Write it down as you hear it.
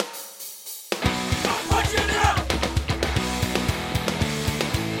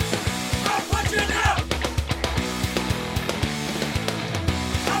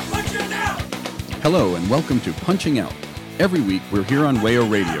Hello and welcome to Punching Out. Every week we're here on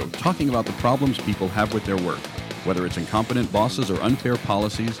Wayo Radio talking about the problems people have with their work, whether it's incompetent bosses or unfair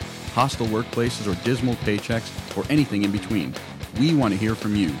policies, hostile workplaces or dismal paychecks, or anything in between. We want to hear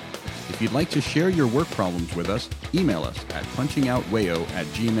from you. If you'd like to share your work problems with us, email us at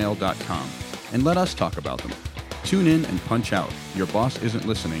punchingoutwayo@gmail.com and let us talk about them. Tune in and punch out. Your boss isn't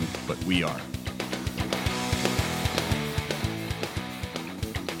listening, but we are.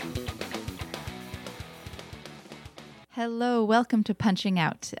 Hello, welcome to Punching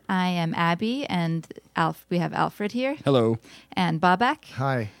Out. I am Abby, and we have Alfred here. Hello. And Bobak.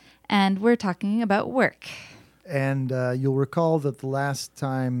 Hi. And we're talking about work. And you'll recall that the last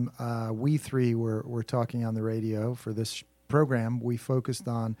time we three were talking on the radio for this program, we focused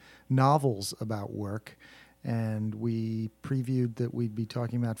on novels about work, and we previewed that we'd be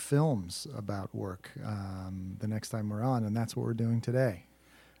talking about films about work the next time we're on, and that's what we're doing today.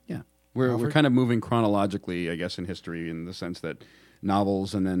 Yeah. We're kind of moving chronologically, I guess, in history in the sense that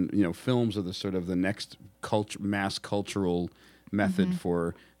novels and then, films are the sort of the next mass cultural method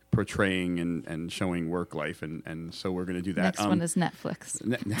for portraying and showing work life. And so we're going to do that. Next one is Netflix.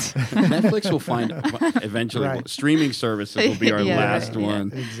 Netflix will find eventually. Right. Streaming services will be our last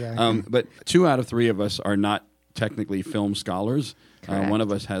one. Exactly. But 2 out of 3 of us are not technically film scholars. One of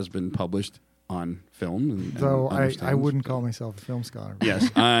us has been published on film. Though I wouldn't call myself a film scholar.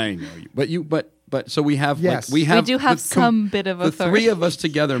 Yes, I know you. But so we have Yes. we do have some bit of the authority. 3 of us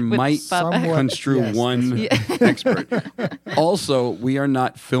together might Bobak. construe Yes, one expert. Also, we are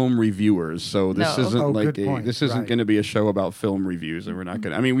not film reviewers, so this No. isn't good point. this isn't Right. going to be a show about film reviews, and we're not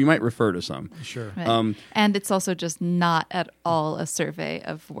going to. I mean, we might refer to some. Sure. Right. And it's also just not at all a survey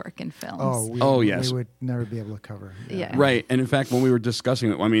of work in films. Yes. We would never be able to cover. Yeah. Right, and in fact, when we were discussing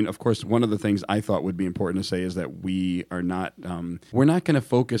it, I mean, of course, one of the things I thought would be important to say is that we are not, we're not going to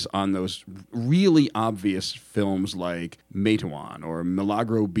focus on those really obvious films like Matewan or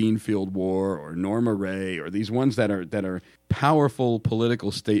Milagro Beanfield War or Norma Ray or these ones that are powerful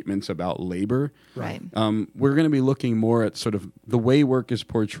political statements about labor. Right. We're going to be looking more at sort of the way work is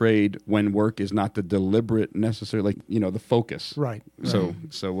portrayed when work is not the deliberate, necessary, the focus. Right. So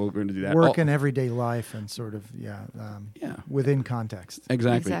we're going to do that. Work in everyday life and sort of, within context.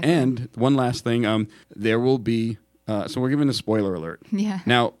 Exactly. Exactly. And one last thing, there will be, so we're giving a spoiler alert. Yeah.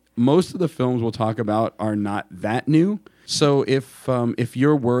 Now, most of the films we'll talk about are not that new. So if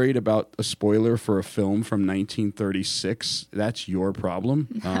you're worried about a spoiler for a film from 1936, that's your problem.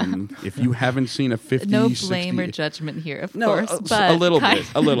 If you haven't seen a 50, No 60, blame or judgment here, of no, course. a little bit.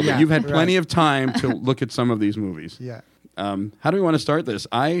 Yeah, You've had plenty right. of time to look at some of these movies. Yeah. How do we want to start this?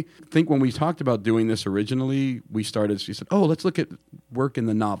 I think when we talked about doing this originally, we said, let's look at work in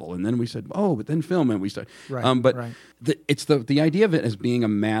the novel. And then we said, but then film. And we started. Right, But it's the idea of it as being a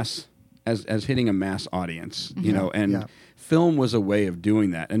mass, as hitting a mass audience, and film was a way of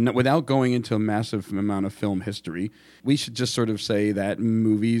doing that. And without going into a massive amount of film history, we should just sort of say that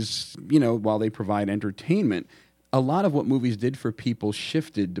movies, while they provide entertainment, a lot of what movies did for people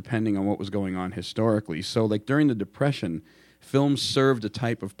shifted depending on what was going on historically. So like during the Depression, films served a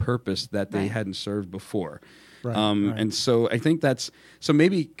type of purpose that they hadn't served before. Right, And so I think so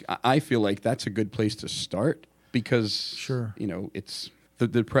maybe I feel like that's a good place to start because, it's the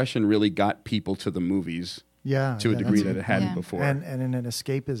Depression really got people to the movies to a degree that it hadn't before. And in an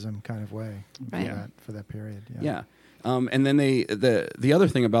escapism kind of way Right. for that period. Yeah. And then the other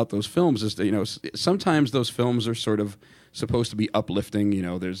thing about those films is that, sometimes those films are sort of supposed to be uplifting.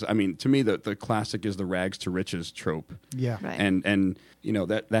 To me, the classic is the rags to riches trope. Yeah. Right. And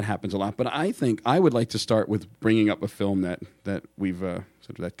that happens a lot. But I think I would like to start with bringing up a film that we've sort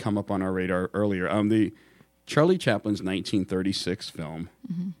of that come up on our radar earlier. The Charlie Chaplin's 1936 film,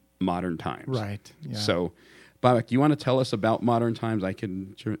 Modern Times. Right. Yeah. So, Babak, do you want to tell us about Modern Times?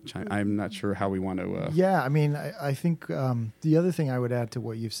 I'm not sure how we want to. Yeah, I mean, I think the other thing I would add to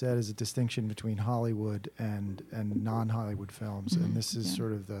what you've said is a distinction between Hollywood and non-Hollywood films, and this is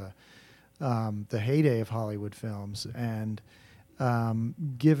sort of the heyday of Hollywood films. And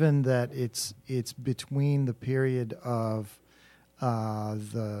given that it's between the period of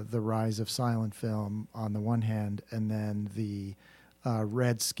the rise of silent film on the one hand, and then the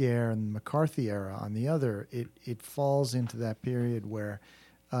Red Scare and McCarthy era on the other, it falls into that period where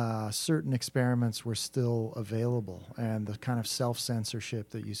certain experiments were still available, and the kind of self-censorship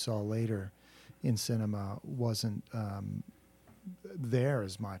that you saw later in cinema wasn't there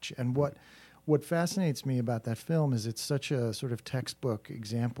as much. And what fascinates me about that film is it's such a sort of textbook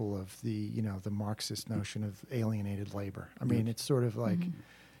example of the Marxist notion of alienated labor. I mean, it's sort of like,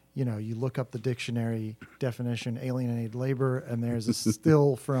 you look up the dictionary definition, alienated labor, and there's a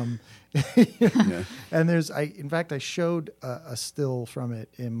still from, and in fact, I showed a still from it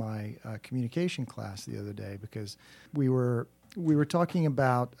in my communication class the other day, because we were talking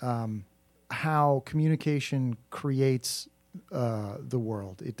about how communication creates the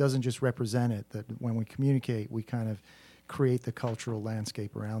world. It doesn't just represent it, that when we communicate, we kind of create the cultural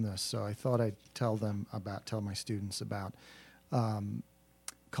landscape around us. So I thought I'd tell my students about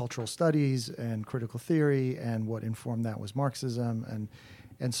cultural studies and critical theory, and what informed that was Marxism.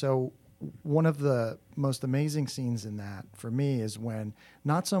 And so one of the most amazing scenes in that for me is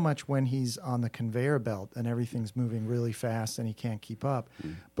not so much when he's on the conveyor belt and everything's moving really fast and he can't keep up,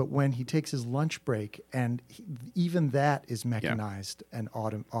 but when he takes his lunch break, and even that is mechanized and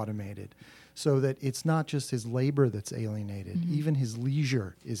automated, so that it's not just his labor that's alienated, even his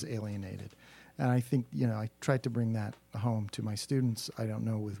leisure is alienated. And I think, I tried to bring that home to my students. I don't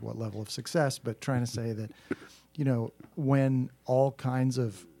know with what level of success, but trying to say that, when all kinds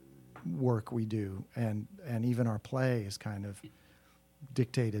of work we do, and even our play is kind of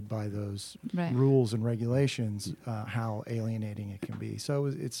dictated by those rules and regulations, how alienating it can be. So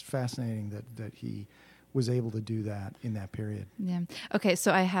it's fascinating that he was able to do that in that period. Yeah. Okay,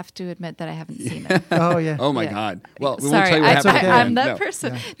 so I have to admit that I haven't seen it. Oh, yeah. Oh, my God. Well, we Sorry, won't tell you what happened. I'm that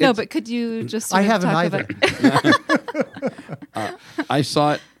person. No, but could you just I haven't either. I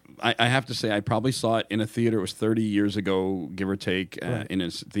saw it. I have to say, I probably saw it in a theater. It was 30 years ago, give or take, in a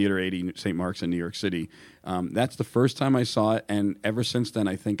Theater 80, St. Mark's in New York City. That's the first time I saw it, and ever since then,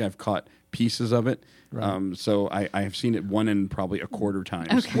 I think I've caught pieces of it. Right. So I have seen it 1 and probably a quarter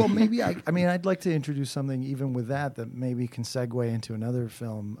times. Okay. Well, maybe I'd like to introduce something even with that maybe can segue into another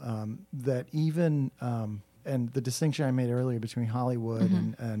film, that even and the distinction I made earlier between Hollywood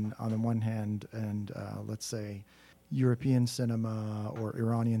and on the one hand, and let's say European cinema or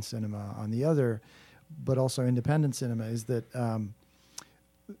Iranian cinema on the other, but also independent cinema, is that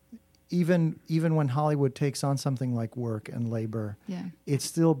even when Hollywood takes on something like work and labor, it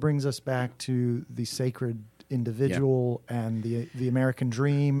still brings us back to the sacred individual and the American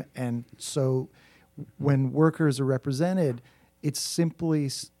dream. And so when workers are represented, it's simply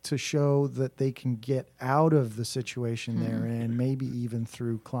to show that they can get out of the situation they're in, maybe even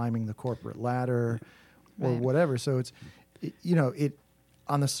through climbing the corporate ladder or whatever. So it's,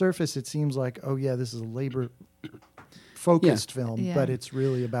 on the surface, it seems like, oh yeah, this is a labor-focused film, but it's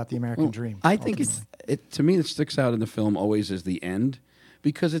really about the American dream. I think to me, it sticks out in the film always as the end,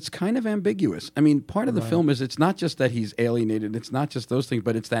 because it's kind of ambiguous. I mean, part of the film is it's not just that he's alienated, it's not just those things,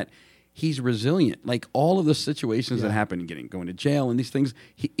 but it's that he's resilient. Like all of the situations that happen, going to jail and these things,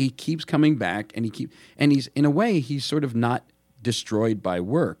 he keeps coming back, and he's in a way, he's sort of not destroyed by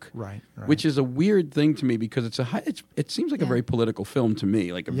work, right. Which is a weird thing to me, because it seems like a very political film to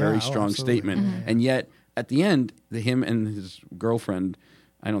me, like a very strong statement, and yet at the end, him and his girlfriend,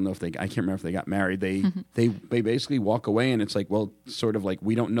 I don't know if I can't remember if they got married. They basically walk away, and it's like, well, sort of like,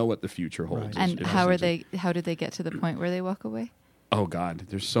 we don't know what the future holds. And how did they get to the point where they walk away? Oh God,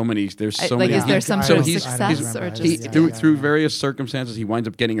 there's so many. Is there some sort of success, or just through various circumstances, he winds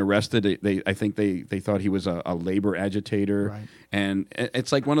up getting arrested. I think they thought he was a labor agitator, and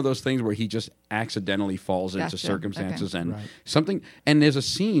it's like one of those things where he just accidentally falls into circumstances and something. And there's a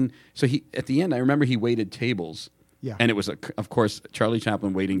scene. So at the end, I remember he waited tables. Yeah. And it was, of course, Charlie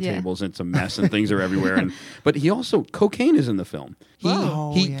Chaplin waiting tables, and it's a mess, and things are everywhere. But he also, cocaine is in the film.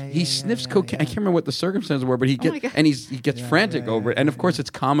 He sniffs cocaine. I can't remember what the circumstances were, but he gets frantic over it. And of course,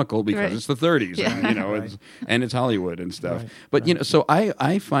 it's comical because it's the 30s, and it's Hollywood and stuff. But so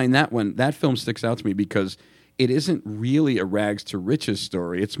I find that film sticks out to me because it isn't really a rags to riches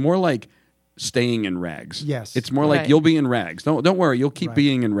story. It's more like staying in rags. Yes, it's more like you'll be in rags. Don't worry, you'll keep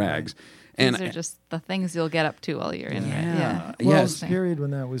being in rags. These are just the things you'll get up to while you're in there. Yeah. Well, it was a period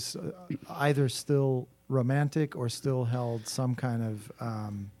when that was either still romantic or still held some kind of,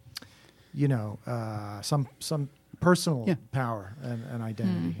 some personal power and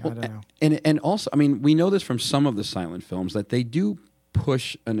identity. I don't know. And also, I mean, we know this from some of the silent films that they do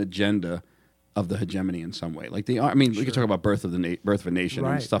push an agenda of the hegemony in some way. Like they are. I mean, we could talk about Birth of a Nation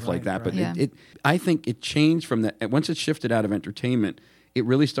and stuff like that. But I think it changed from that. Once it shifted out of entertainment, it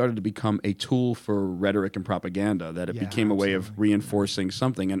really started to become a tool for rhetoric and propaganda, that it became a way of reinforcing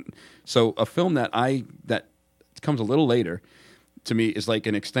something. And so a film that comes a little later, to me, is like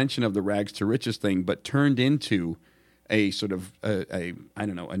an extension of the rags to riches thing, but turned into a sort of a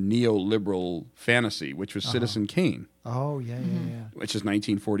neoliberal fantasy, which was Citizen Kane. Oh yeah. Which is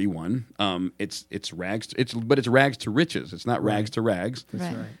 1941. It's rags to riches. It's not rags to rags.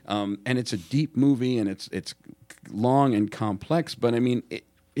 That's right. And it's a deep movie, and it's long and complex. But I mean,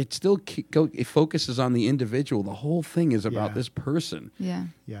 it still it focuses on the individual. The whole thing is about this person. Yeah.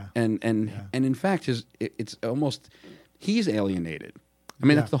 Yeah. And in fact, it's almost he's alienated. I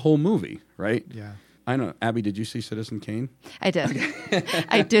mean, that's the whole movie, right? Yeah. I don't know. Abby, did you see Citizen Kane? I did.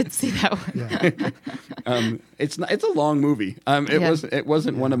 I did see that one. Yeah. It's a long movie. It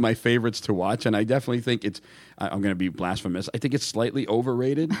wasn't one of my favorites to watch, and I definitely think I'm going to be blasphemous. I think it's slightly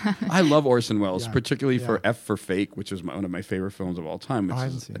overrated. I love Orson Welles, particularly for F for Fake, which is one of my favorite films of all time. I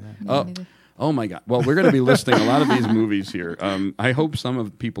haven't seen that. Oh my God! Well, we're going to be listing a lot of these movies here. I hope some of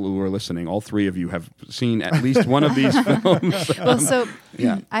the people who are listening, all three of you, have seen at least one of these films. Well, so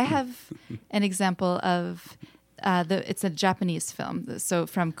I have an example of it's a Japanese film. So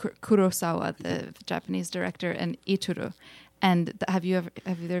from Kurosawa, the Japanese director, and Ituro. And have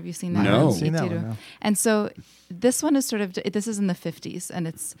either of you seen that? No. I haven't seen that one, no. And so this one is this is in the 50s, and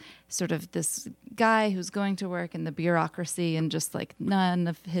it's sort of this guy who's going to work in the bureaucracy, and just like none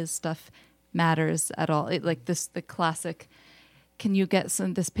of his stuff matters at all. The classic, can you get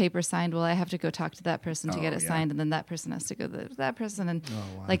this paper signed? Well, I have to go talk to that person to get it signed, and then that person has to go to that person, and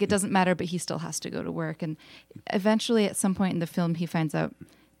it doesn't matter, but he still has to go to work. And eventually, at some point in the film, he finds out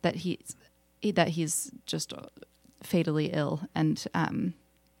that he's just fatally ill, and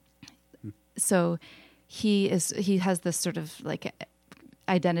so he has this sort of like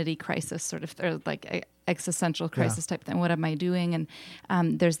identity crisis, sort of, or like existential crisis type thing. What am I doing?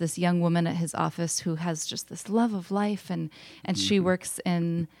 And there's this young woman at his office who has just this love of life, and she works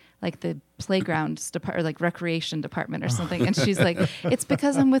in like the playground or like recreation department or something. And she's like, it's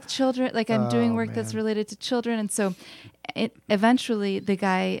because I'm with children, like I'm doing work that's related to children. And so eventually the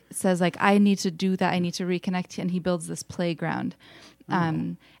guy says like, I need to do that. I need to reconnect. And he builds this playground.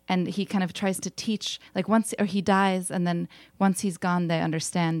 And he kind of tries to teach, like he dies, and then once he's gone, they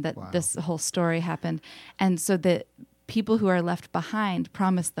understand that this whole story happened. And so the people who are left behind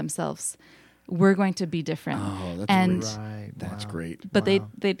promise themselves, we're going to be different. Oh, that's right. That's great. But they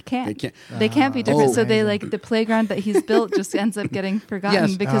can't. They can't be different. So they the playground that he's built just ends up getting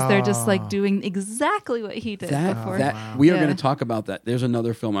forgotten because they're just like doing exactly what he did before. We are going to talk about that. There's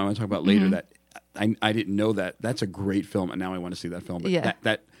another film I want to talk about later that I didn't know that. That's a great film, and now I want to see that film.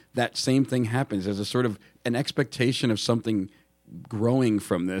 But that same thing happens. There's a sort of an expectation of something growing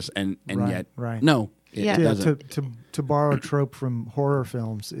from this, and yet no. It doesn't. To borrow a trope from horror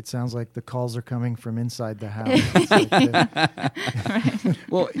films, it sounds like the calls are coming from inside the house.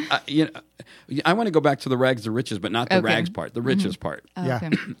 Well, I want to go back to the rags to riches, but not the rags part, the riches part.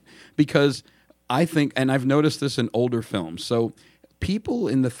 Okay. Because I think, and I've noticed this in older films, so people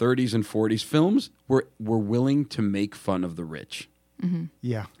in the 30s and 40s films were willing to make fun of the rich. Mm-hmm.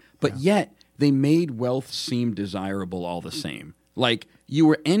 Yeah. But yet, they made wealth seem desirable all the same. Like, you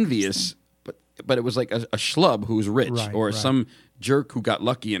were envious, but it was like a schlub who's rich, or some jerk who got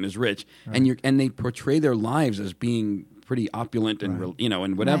lucky and is rich, and they portray their lives as being pretty opulent and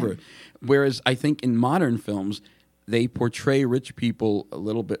and whatever. Right. Whereas I think in modern films, they portray rich people a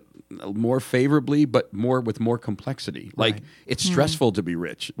little bit more favorably, but with more complexity. Like it's stressful to be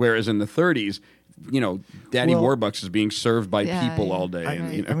rich, whereas in the 30s, Daddy Warbucks is being served by people all day.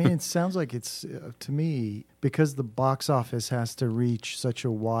 I mean, it sounds like it's to me, because the box office has to reach such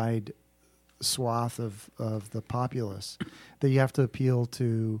a wide swath of the populace, that you have to appeal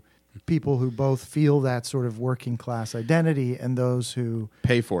to people who both feel that sort of working class identity and those who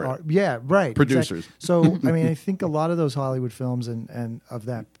pay for it. Yeah, right. Producers. Exactly. So, I mean, I think a lot of those Hollywood films and of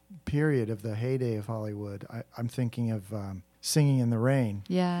that period of the heyday of Hollywood, I'm thinking of Singing in the Rain.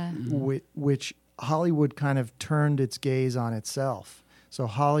 Yeah. Which Hollywood kind of turned its gaze on itself. So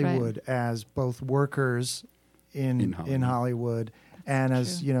Hollywood as both workers in Hollywood and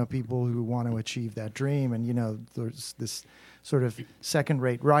as people who want to achieve that dream, and there's this sort of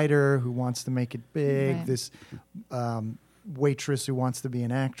second-rate writer who wants to make it big, this waitress who wants to be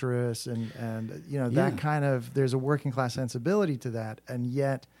an actress, and that kind of, there's a working class sensibility to that, and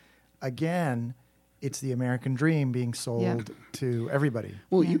yet again, it's the American dream being sold to everybody.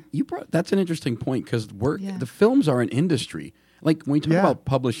 Well, you brought, that's an interesting point, because the films are an industry. Like when we talk about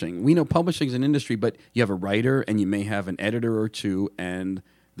publishing, we know publishing is an industry, but you have a writer and you may have an editor or two and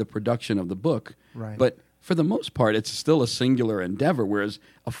the production of the book. Right. But for the most part, it's still a singular endeavor, whereas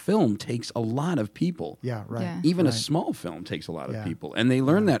a film takes a lot of people. Yeah, right. Yeah. Even a small film takes a lot of people. And they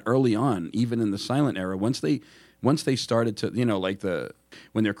learned that early on, even in the silent era. Once they started to, like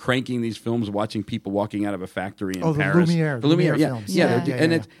when they're cranking these films, watching people walking out of a factory in the Paris. Lumiere yeah. films.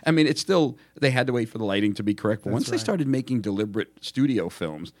 And it's still, they had to wait for the lighting to be correct. But once they started making deliberate studio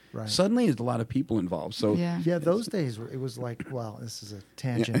films, suddenly there's a lot of people involved. So those days it was like, well, this is a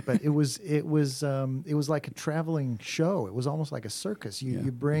tangent, but it was like a traveling show. It was almost like a circus.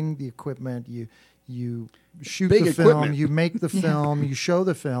 You bring the equipment, you shoot Big the equipment. film, you make the film, you show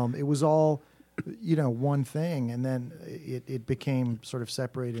the film. It was all, one thing, and then it became sort of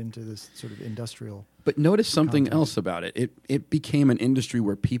separated into this sort of industrial. But notice something else about it. It became an industry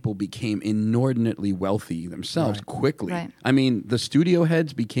where people became inordinately wealthy themselves quickly. Right. I mean, the studio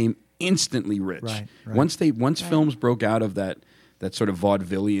heads became instantly rich. Right. Once films broke out of that sort of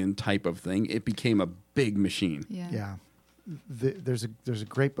vaudevillian type of thing, it became a big machine. Yeah. There's a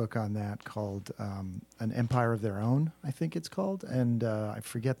great book on that called An Empire of Their Own, I think it's called, and I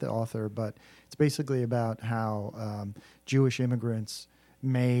forget the author, but it's basically about how Jewish immigrants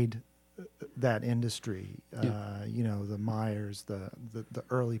made that industry. The Myers, the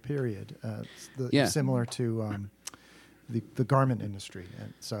early period, similar to the garment industry.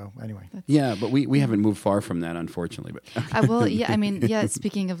 And so anyway, but we haven't moved far from that, unfortunately. But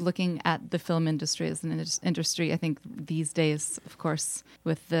speaking of looking at the film industry as an industry, I think these days, of course,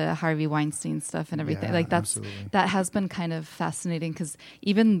 with the Harvey Weinstein stuff and everything, that has been kind of fascinating, because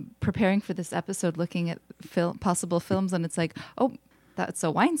even preparing for this episode, looking at possible films, and it's like, oh, that's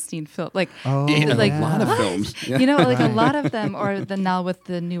a Weinstein film. Like, a lot of films, a lot of them, or now with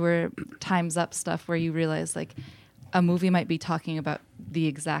the newer Time's Up stuff, where you realize like a movie might be talking about the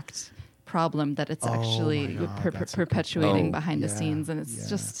exact problem that it's actually perpetuating behind the scenes, and it's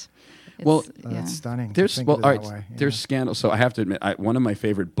just. That's stunning. There's scandal. So I have to admit, one of my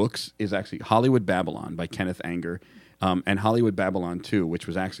favorite books is actually Hollywood Babylon by Kenneth Anger. And Hollywood Babylon 2, which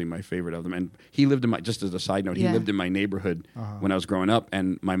was actually my favorite of them. And he lived in just as a side note, he lived in my neighborhood when I was growing up.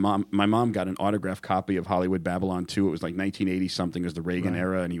 And my mom got an autographed copy of Hollywood Babylon 2. It was like 1980 something. It was the Reagan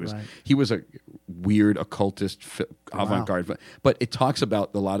era, and he was a weird occultist avant-garde. But it talks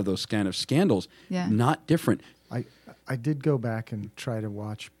about a lot of those kind of scandals, not different. I did go back and try to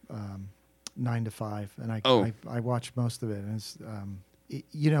watch 9 to 5, and I watched most of it. And it's,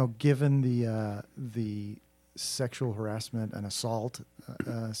 given the sexual harassment and assault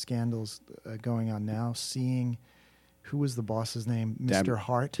scandals going on now, seeing who was the boss's name, Mr.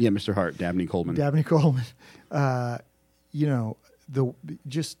 Hart. Yeah, Mr. Hart, Dabney Coleman.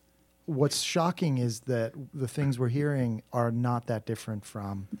 Just what's shocking is that the things we're hearing are not that different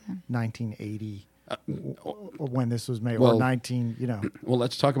from 1980. When this was made, or 19, well,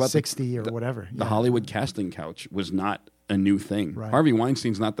 let's talk about 60 or whatever. The Hollywood casting couch was not a new thing. Right. Harvey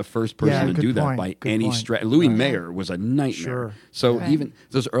Weinstein's not the first person to do that by any stretch. Louis Mayer was a nightmare. Sure. So even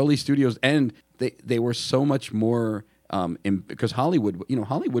those early studios, and they were so much more because Hollywood,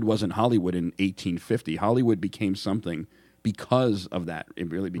 Hollywood wasn't Hollywood in 1850. Hollywood became something because of that. It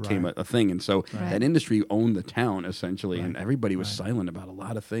really became a thing. And so that industry owned the town, essentially, and everybody was silent about a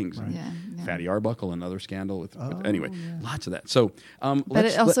lot of things. Right. Fatty Arbuckle, another scandal. With lots of that. So, but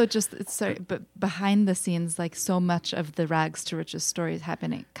it also but behind the scenes, like so much of the rags to riches stories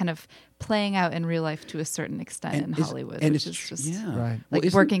happening, kind of playing out in real life to a certain extent in Hollywood, which is just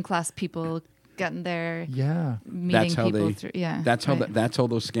like working class people getting there, meeting people through. That's how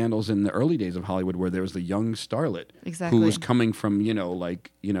those scandals in the early days of Hollywood, where there was the young starlet who was coming from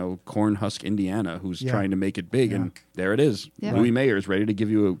Cornhusk, Indiana, who's trying to make it big, and there it is. Louis Mayer's ready to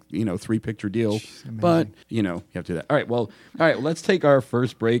give you a 3-picture deal, but you have to do that. All right. Let's take our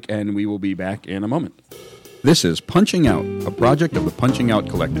first break, and we will be back in a moment. This is Punching Out, a project of the Punching Out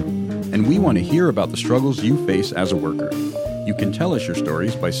Collective, and we want to hear about the struggles you face as a worker. You can tell us your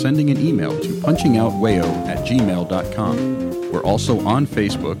stories by sending an email to punchingoutwayo@gmail.com. We're also on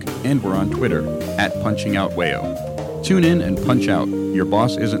Facebook, and we're on Twitter @punchingoutwayo. Tune in and punch out. Your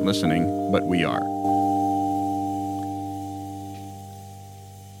boss isn't listening, but we are.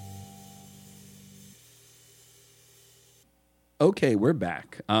 Okay, we're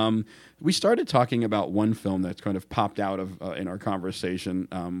back. We started talking about one film that's kind of popped out of in our conversation,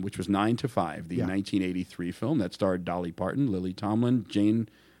 which was 9 to 5, the 1983 film that starred Dolly Parton, Lily Tomlin, Jane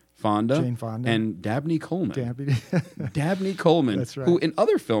Fonda, and Dabney Coleman. Dabney Coleman, that's right. Who in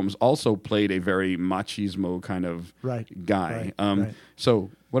other films also played a very machismo kind of guy.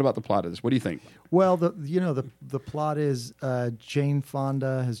 So what about the plot of this? What do you think? Well, the plot is Jane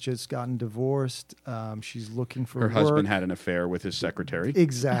Fonda has just gotten divorced. She's looking for work. Her husband had an affair with his secretary.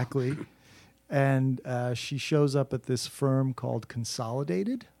 Exactly. And she shows up at this firm called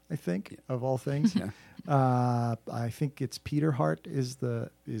Consolidated, I think, of all things. I think it's Peter Hart is the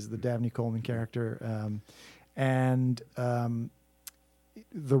Dabney Coleman character.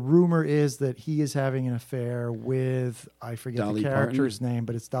 the rumor is that he is having an affair with, I forget Dolly the character's Parton? name,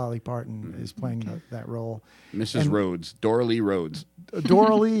 but it's Dolly Parton is playing that role. Mrs. And- Rhodes, Dora Lee Rhodes.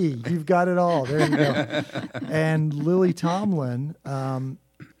 Dora Lee, you've got it all. There you go. And Lily Tomlin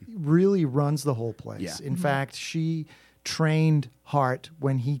really runs the whole place. Yeah. In fact, she trained Hart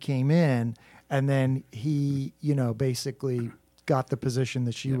when he came in, and then he, basically got the position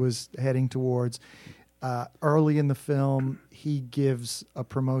that she was heading towards. Early in the film, he gives a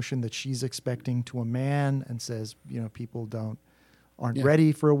promotion that she's expecting to a man and says, people aren't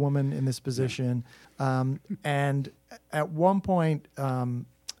ready for a woman in this position. And at one point,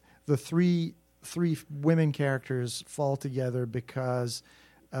 the three women characters fall together because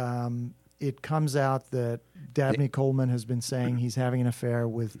it comes out that Dabney Coleman has been saying he's having an affair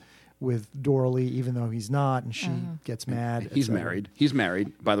with Dora Lee, even though he's not, and she gets mad. He's married. He's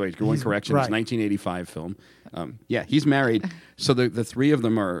married. By the way, one correction. Right. It's 1985 film. He's married. So the three of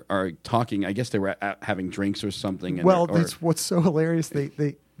them are talking. I guess they were having drinks or something. And That's what's so hilarious.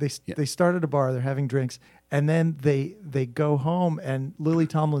 They start at a bar. They're having drinks, and then they go home, and Lily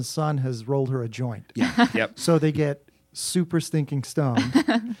Tomlin's son has rolled her a joint. Yeah. Yep. So they get super stinking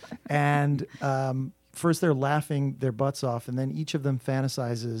stoned, and first they're laughing their butts off, and then each of them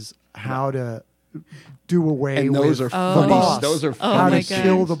fantasizes how to do away And with those are the funny. boss. Those are how funny to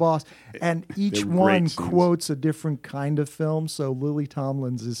kill scenes. the boss. And each They're great one scenes. quotes a different kind of film. So Lily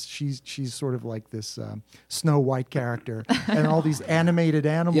Tomlin's is she's sort of like this Snow White character, and all these animated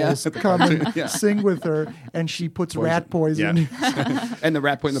animals come and sing with her, and she puts rat poison. Yeah. And the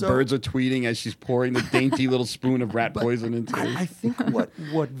rat poison, the So- birds are tweeting as she's pouring the dainty little spoon of rat poison into it. I think what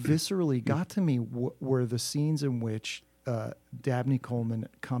viscerally got to me were the scenes in which Dabney Coleman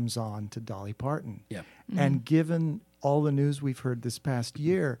comes on to Dolly Parton. Yeah. And given all the news we've heard this past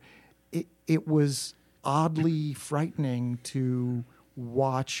year, it was oddly frightening to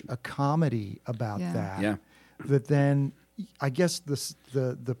watch a comedy about that. Yeah. That then, I guess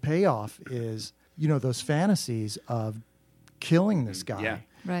the payoff is, those fantasies of killing this guy. Yeah.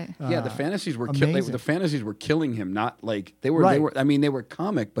 Right. Yeah, the fantasies were amazing. the fantasies were killing him. Not like they were. Right. They were. I mean, they were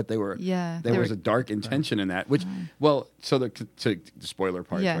comic, but they were. Yeah, There they was were- a dark intention in that. Which, well, so the spoiler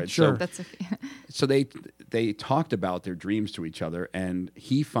part, Yeah, right? Sure. That's So they talked about their dreams to each other, and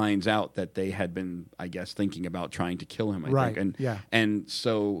he finds out that they had been, I guess, thinking about trying to kill him. I Right, think, yeah. and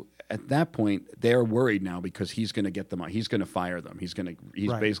so at that point they're worried now because he's going to get them. He's going to fire them. He's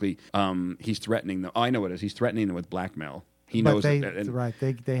Right. basically he's threatening them. Oh, I know what it is. He's threatening them with blackmail. He But knows they, that, and- right,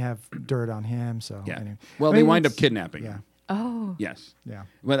 they have dirt on him, so Yeah. anyway. Well, I they mean, wind up it's- kidnapping Yeah, him. Oh. Yes. yeah.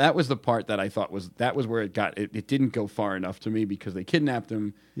 Well, that was the part that I thought was where it got. It didn't go far enough to me because they kidnapped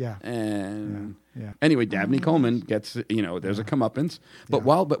him. Yeah. And Yeah. anyway, Dabney Coleman gets there's a comeuppance. But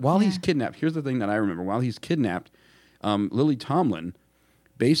while he's kidnapped, here's the thing that I remember: while he's kidnapped, Lily Tomlin,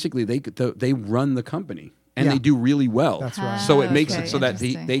 basically they run the company. And Yeah. they do really well. That's right. So it makes okay, it so that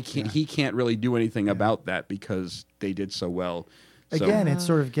interesting. he can't really do anything about that because they did so well. So, Again, it's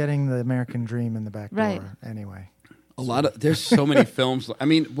sort of getting the American dream in the back Right. door. Anyway, a lot of there's so many films. I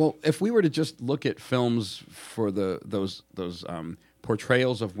mean, well, if we were to just look at films for those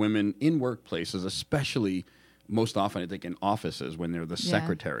portrayals of women in workplaces, especially most often I think in offices when they're the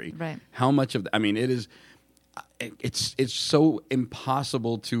secretary, right. how much of I mean, it's so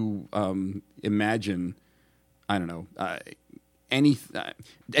impossible to imagine. I don't know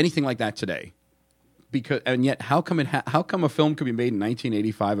anything like that today. Because and yet, how come a film could be made in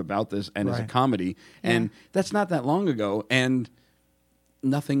 1985 about this and as a Right. comedy, and that's not that long ago, and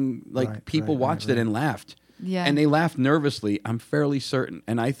nothing people watched it and laughed, Yeah. and they laughed nervously. I'm fairly certain,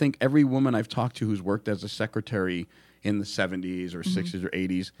 and I think every woman I've talked to who's worked as a secretary in the 70s or 60s or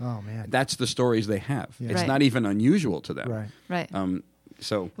 80s, Oh, man. that's the stories they have. Yeah. It's Right. not even unusual to them. right. Right.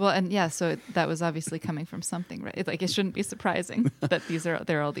 So Well, and so that was obviously coming from something, right? Like it shouldn't be surprising that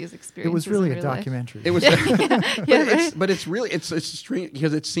there are all these It experiences. was really in a real life. documentary. it was. Yeah, But it's really it's strange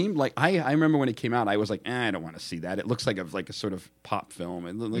because it seemed like I remember when it came out I was like I don't want to see that. It looks like a sort of pop film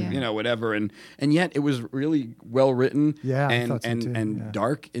and Yeah. whatever and yet it was really well written Yeah, I and thought so too, and yeah.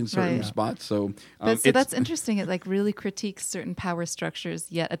 dark in certain Right. spots. So But so it's- that's interesting. It like really critiques certain power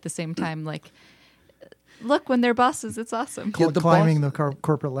structures, yet at the same time, like, look, when they're bosses, it's awesome. Yeah, the climbing boss- the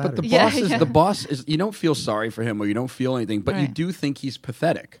corporate ladder. But the Yeah, boss is yeah. the boss is you don't feel sorry for him or you don't feel anything, but you Right. do think he's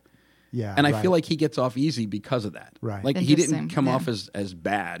pathetic. yeah, And I right. feel like he gets off easy because of that. Right. Like he didn't Interesting, come yeah. off as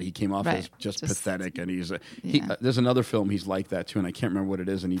bad. He came off Right. as just Just- pathetic. And he's yeah. there's another film he's like that too, and I can't remember what it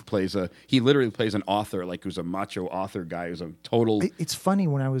is. And he literally plays an author, like who's a macho author guy who's a total. It's funny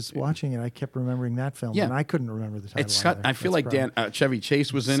when I was watching it, I kept remembering that film, Yeah. and I couldn't remember the title. It's got. either. I feel That's like probably- Chevy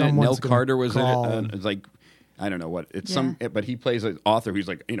Chase was in it. Someone's Nell gonna Carter was in call it. and- It's like. I don't know what it's but he plays an author who's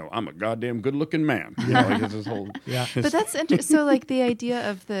like, I'm a goddamn good looking man. Like it's this whole But that's interesting. So like the idea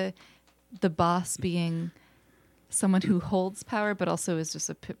of the boss being someone who holds power, but also is just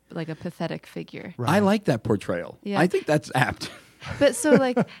a pathetic figure. Right. I like that portrayal. Yeah. I think that's apt. But so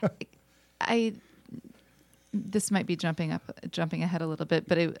like this might be jumping ahead a little bit,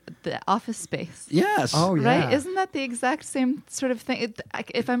 but the Office Space. Yes. Oh, yeah. Right? Isn't that the exact same sort of thing?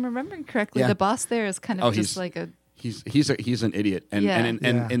 If I'm remembering correctly, the boss there is kind of just like a... He's an idiot, and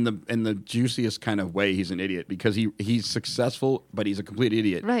in the juiciest kind of way, he's an idiot because he's successful, but he's a complete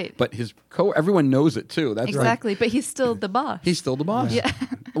idiot. Right. But everyone knows it too. That's exactly. Right. But he's still the boss. He's still the boss. Yeah.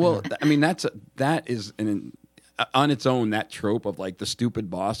 Well, I mean that is on its own, that trope of like the stupid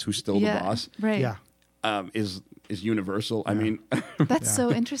boss who's still the boss. Right. Yeah. Is universal. Yeah. I mean, that's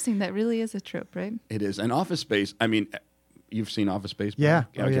so interesting. That really is a trope, right? It is. And Office Space. I mean, you've seen Office Space? Yeah.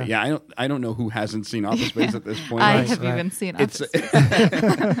 Okay. Yeah. I don't know who hasn't seen Office Space at this point. I have even seen Office Space.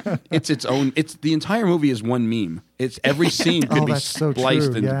 It's its own. It's the entire movie is one meme. It's every scene could be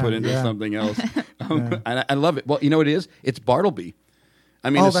spliced and put into something else. And I love it. Well, you know what it is? It's Bartleby. I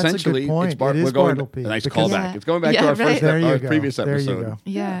mean, essentially, it's Bartleby. Nice callback. Yeah. It's going back to our previous episode. There you go.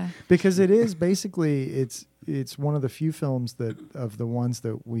 Yeah, because it is basically it's one of the few films of the ones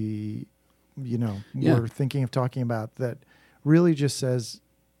that we, were thinking of talking about that really just says,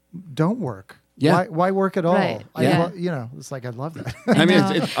 don't work. Yeah. Why work at all? Right. It's like I love that. I mean,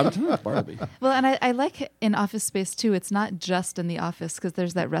 I'm telling you, Bartleby. Well, and I like in Office Space too. It's not just in the office because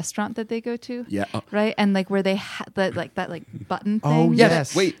there's that restaurant that they go to. Yeah. Right, and like where they that button thing. Oh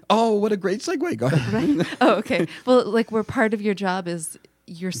yes. Wait. Oh, what a great segue. Go ahead. Right? Oh, okay. Well, like where part of your job is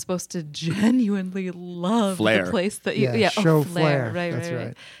you're supposed to genuinely love flair. The place that you show flair. Right. That's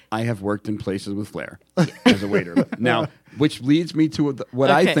right. I have worked in places with flair as a waiter. Now, which leads me to what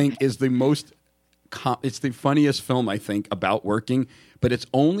I think is the most. It's the funniest film, I think, about working, but it's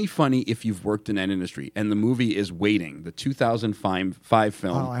only funny if you've worked in that industry. And the movie is Waiting, the 2005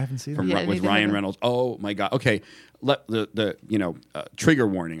 film. Oh, I haven't seen it. With Ryan Reynolds. Oh my God. Okay, trigger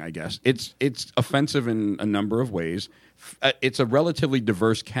warning, I guess. It's offensive in a number of ways. It's a relatively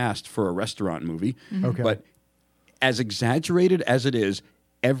diverse cast for a restaurant movie. Mm-hmm. Okay. But as exaggerated as it is,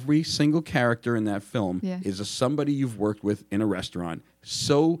 every single character in that film is somebody you've worked with in a restaurant.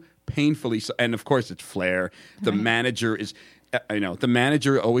 So painfully so, and of course it's flair. The manager is, the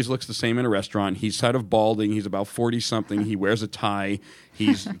manager always looks the same in a restaurant. He's sort of balding. He's about 40-something. He wears a tie.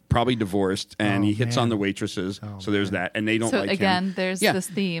 He's probably divorced, and he hits on the waitresses. So there's that, and they don't like him. So again, there's this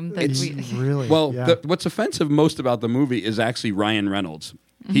theme that really what's offensive most about the movie is actually Ryan Reynolds.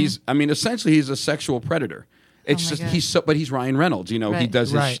 Mm-hmm. Essentially he's a sexual predator. It's just but he's Ryan Reynolds. He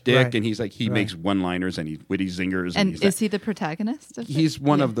does his shtick, and he's like makes one-liners and witty zingers. And is he the protagonist? He's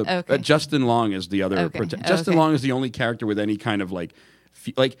one of the. Justin Long is the other. Justin Long is the only character with any kind of like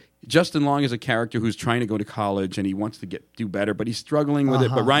Justin Long is a character who's trying to go to college and he wants to do better, but he's struggling with it.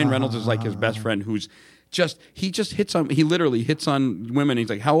 But Ryan Reynolds is like his best friend who's. He literally hits on women. He's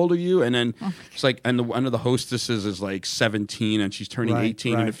like, "How old are you?" And then it's like, and one of the hostesses is like 17, and she's turning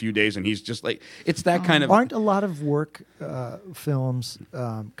 18 in a few days, and he's just like, it's that kind of. Aren't a lot of work films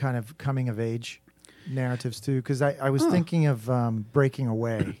kind of coming of age narratives too? Because I was thinking of Breaking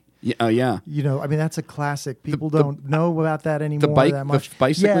Away. Yeah. That's a classic. People don't know about that anymore that much. The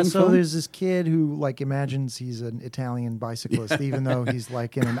bicycling so film? There's this kid who imagines he's an Italian bicyclist, even though he's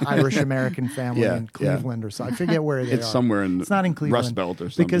in an Irish American family in Cleveland or something. I forget where they are. It's somewhere in. It's not in Cleveland. Rust Belt or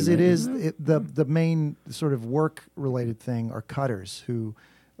something. Because it is the main sort of work related thing are cutters who.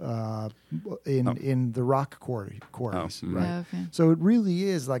 In the rock quarries, right? Yeah, okay. So it really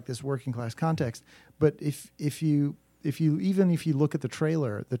is like this working class context. But if you look at the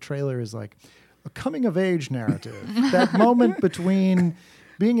trailer is like a coming of age narrative. That moment between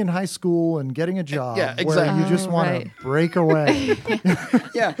being in high school and getting a job, where you just want to break away.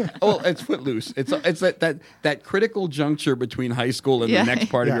 It's Footloose. It's that critical juncture between high school and the next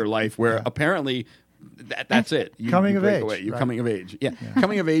part of your life, where apparently. That's it. Coming of age. You're coming of age. Yeah.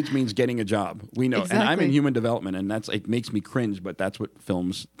 Coming of age means getting a job. We know. Exactly. And I'm in human development, and it makes me cringe, but that's what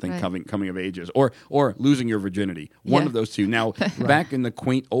films think coming of age is. Or losing your virginity. One of those two. Now, back in the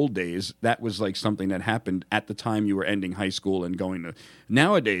quaint old days, that was like something that happened at the time you were ending high school and going to.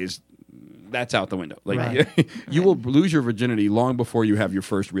 Nowadays, that's out the window. You will lose your virginity long before you have your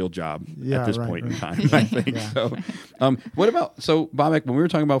first real job at this point in time, I think. So, what about, Bobak, when we were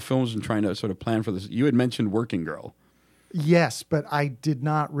talking about films and trying to sort of plan for this, you had mentioned Working Girl. Yes, but I did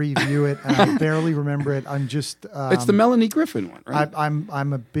not review it, and I barely remember it. I'm just... it's the Melanie Griffin one, right?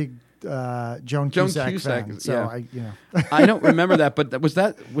 I'm a big Joan Cusack fan. So yeah. I don't remember that, but was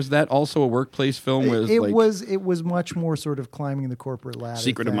that also a workplace film? It was much more sort of climbing the corporate ladder.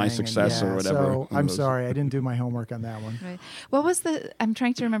 Secret of My Success or whatever. So I'm sorry, I didn't do my homework on that one. Right. What was I'm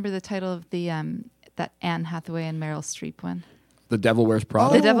trying to remember the title of the that Anne Hathaway and Meryl Streep one. The Devil Wears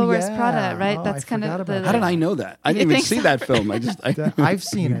Prada. The Devil Wears Prada, right? Oh, That's kind of How did I know that? I didn't even see that film. I've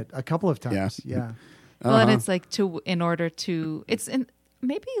seen it a couple of times. Yeah. Well, and it's like it's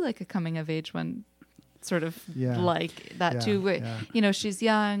maybe like a coming of age one, sort of like that too. Where, she's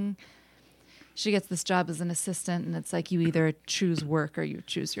young. She gets this job as an assistant, and it's like you either choose work or you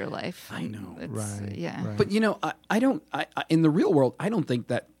choose your life. I know, right? Yeah, right. But I don't. In the real world, I don't think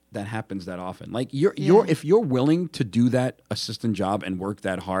that happens that often. Like if you're willing to do that assistant job and work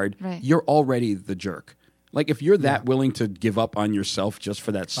that hard, you're already the jerk. Like if you're that willing to give up on yourself just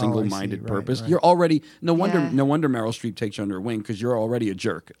for that single-minded purpose, you're already no wonder Meryl Streep takes you under her wing because you're already a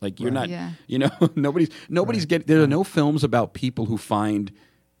jerk. Like you're not, nobody's getting. There are no films about people who find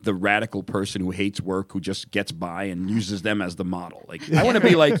the radical person who hates work, who just gets by and uses them as the model. Like, I want to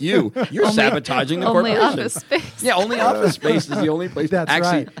be like you. You're sabotaging the corporation. Only Office Space. Yeah, only Office Space is the only place. That's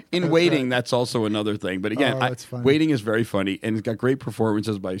actually, right. in Waiting, that's also another thing. But again, Waiting is very funny, and it's got great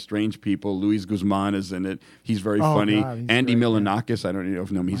performances by strange people. Luis Guzman is in it. He's very funny. God, Andy Milonakis, I don't even know if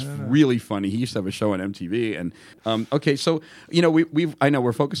you know him. He's really funny. He used to have a show on MTV. And okay, so I know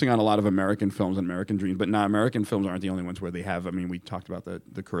we're focusing on a lot of American films and American dreams, but now American films aren't the only ones where they have. I mean, we talked about the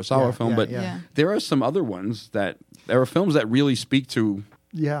Kurosawa film, but there are some other ones there are films that really speak to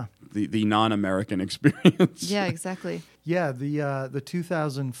the non-American experience. Yeah, exactly. Yeah, the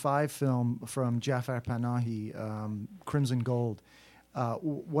 2005 film from Jafar Panahi, Crimson Gold.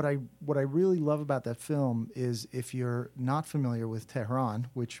 What I really love about that film is, if you're not familiar with Tehran,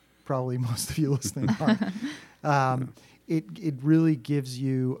 which probably most of you listening are, it really gives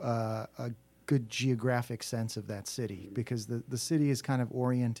you a good geographic sense of that city, because the city is kind of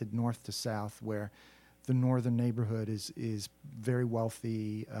oriented north to south, where the northern neighborhood is very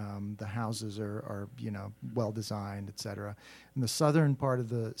wealthy. The houses are well designed, etc. And the southern part of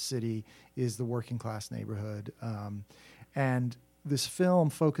the city is the working class neighborhood. And this film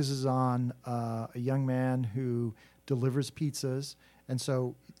focuses on a young man who delivers pizzas, and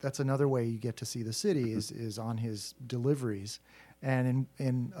so that's another way you get to see the city is on his deliveries. And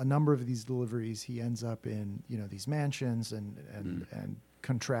in a number of these deliveries, he ends up in these mansions and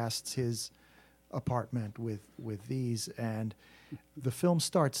contrasts his apartment with these. And the film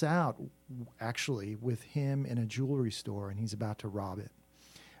starts out actually with him in a jewelry store, and he's about to rob it.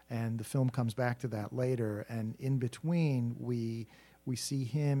 And the film comes back to that later. And in between, we see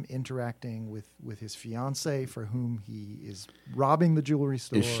him interacting with his fiancée, for whom he is robbing the jewelry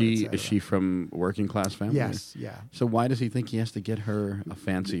store. Is she from working class family? Yes, yeah. So why does he think he has to get her a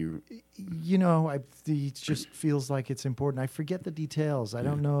fancy? He just feels like it's important. I forget the details. I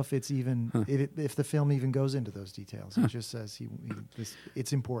don't know if it's even if the film even goes into those details. It just says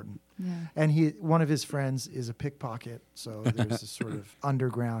it's important. Yeah. And one of his friends is a pickpocket, so there's a sort of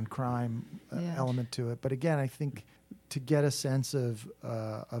underground crime element to it. But again, I think to get a sense of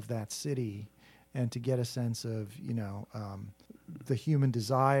that city, and to get a sense of the human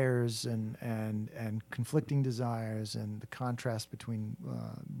desires and conflicting desires, and the contrast between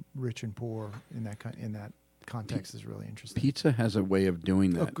rich and poor in that context is really interesting. Pizza has a way of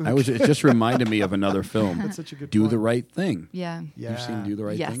doing that. It just reminded me of another film. That's such a good Do point. the Right Thing. Yeah. You've seen Do the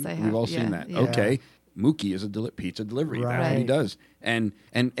Right Thing? Yes, I have. We've all seen that. Yeah. Okay. Mookie is a pizza delivery. Right. That's what he does. And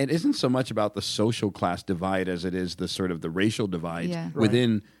it isn't so much about the social class divide as it is the sort of the racial divide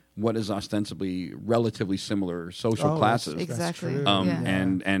within what is ostensibly relatively similar social classes. Exactly.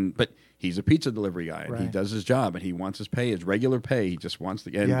 But he's a pizza delivery guy, and he does his job, and he wants his pay, his regular pay. He just wants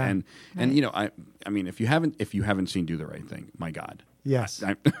to get and I mean, if you haven't seen Do the Right Thing, my God. Yes.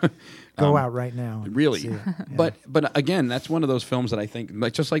 Go out right now. Really. Yeah. But again, that's one of those films that I think,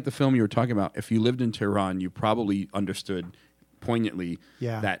 just like the film you were talking about, if you lived in Tehran, you probably understood poignantly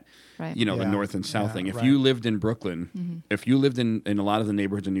that the north and south thing. If you lived in Brooklyn, if you lived in a lot of the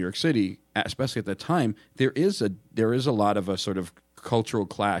neighborhoods in New York City, especially at the time, there is a lot of a sort of cultural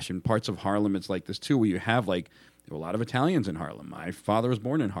clash. In parts of Harlem, it's like this too, where you have there were a lot of Italians in Harlem. My father was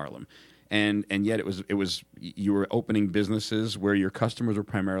born in Harlem. And yet it was you were opening businesses where your customers were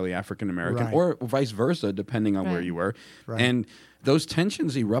primarily African American, or vice versa, depending on where you were. And those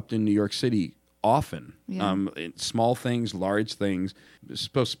tensions erupt in New York City often. Small things, large things.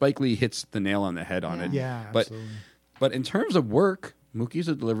 Spike Lee hits the nail on the head on it. Yeah, absolutely. But in terms of work, Mookie's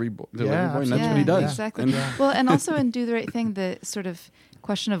a delivery boy, and that's what he does. Exactly. Well, and also in Do the Right Thing, the sort of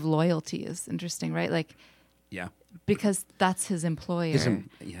question of loyalty is interesting, right? because that's his employer.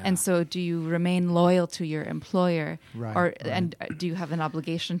 Yeah. And so do you remain loyal to your employer, Right. and do you have an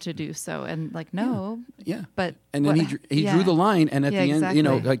obligation to do so? And like, no. Yeah. But and then he drew the line, and at the end, exactly.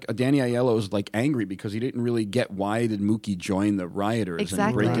 like Danny Aiello's like angry because he didn't really get why did Mookie join the rioters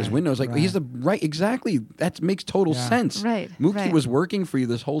and break his windows. Like he's exactly, that makes total sense. Right. Mookie was working for you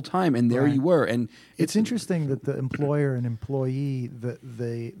this whole time, and there you were. And it's interesting that the employer and employee,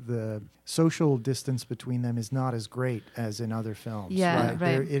 the social distance between them is not as great as in other films. Yeah,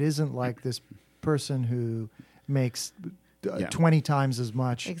 right. It isn't like this person who makes 20 times as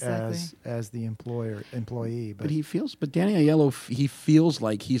much as the employee. But Danny Aiello, he feels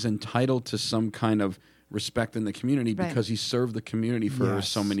like he's entitled to some kind of respect in the community because he served the community for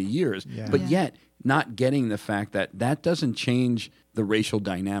so many years. Yeah. But yet, not getting the fact that doesn't change the racial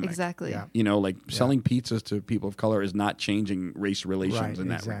dynamic. Exactly. Yeah. You know, like selling pizzas to people of color is not changing race relations in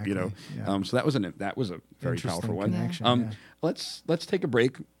that way. You know, so that was a very powerful one. Let's take a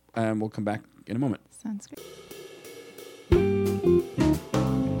break, and we'll come back in a moment. Sounds great.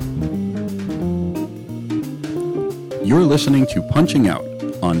 You're listening to Punching Out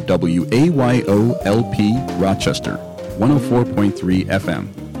on WAYO-LP Rochester, 104.3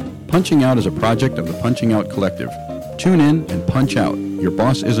 FM. Punching Out is a project of the Punching Out Collective. Tune in and punch out. Your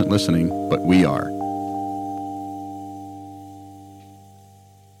boss isn't listening, but we are.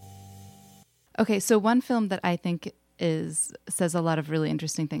 Okay, so one film that I think says a lot of really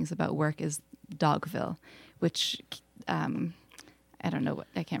interesting things about work is Dogville, which I don't know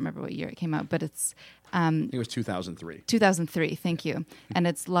I can't remember what year it came out, but it's it was 2003. 2003, thank you. And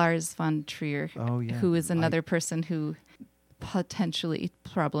it's Lars von Trier, who is another person who potentially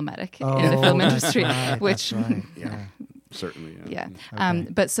problematic in the film industry, which certainly. Yeah. Okay.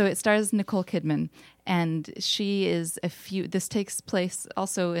 But so it stars Nicole Kidman, and she is this takes place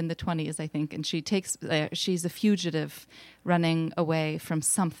also in the 20s, I think, and she's a fugitive running away from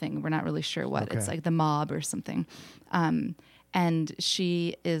something. We're not really sure what. Okay. It's like the mob or something. And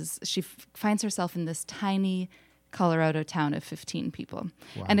she finds herself in this tiny Colorado town of 15 people.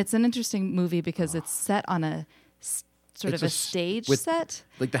 Wow. And it's an interesting movie because it's set on a sort of a stage set.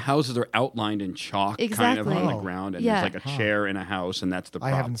 Like the houses are outlined in chalk kind of on the ground, and there's like a chair in a house, and that's the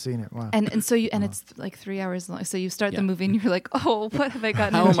prop. I haven't seen it. Wow. And so and it's like 3 hours long. So you start the movie and you're like, oh, what have I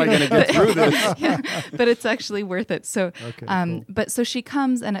gotten into? How am I going to get through this? But it's actually worth it. So, cool. But so she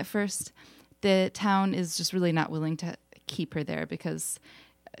comes, and at first the town is just really not willing to keep her there because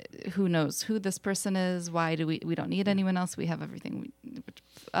who knows who this person is? Why do we don't need anyone else? We have everything.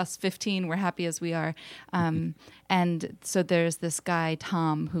 Us 15, we're happy as we are. And so there's this guy,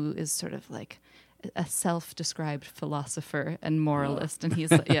 Tom, who is sort of like a self-described philosopher and moralist. And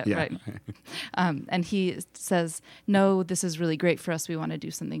he's right. And he says, no, this is really great for us. We want to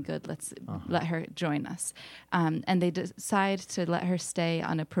do something good. Let's let her join us. And they decide to let her stay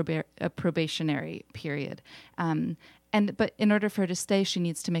on a probationary period. But in order for her to stay, she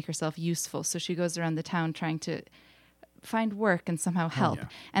needs to make herself useful. So she goes around the town trying to find work and somehow help.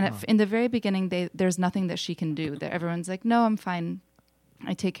 And in the very beginning, there's nothing that she can do. Everyone's like, no, I'm fine.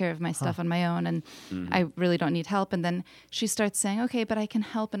 I take care of my stuff on my own, and I really don't need help. And then she starts saying, okay, but I can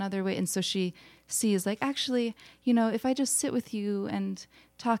help in other ways. And so she sees, like, actually, if I just sit with you and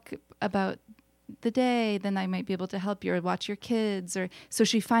talk about the day, then I might be able to help you or watch your kids. So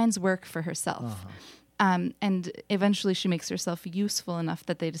she finds work for herself. And eventually she makes herself useful enough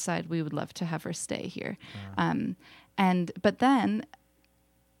that they decide we would love to have her stay here. But then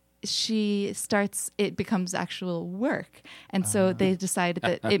it becomes actual work. And so they decide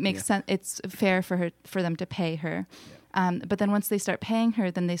that it makes sense. It's fair for them to pay her. But then once they start paying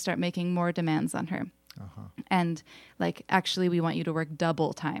her, then they start making more demands on her. And like, actually, we want you to work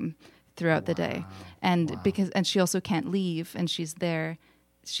double time throughout the day. And she also can't leave, and she's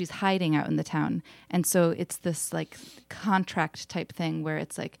hiding out in the town. And so it's this like contract type thing where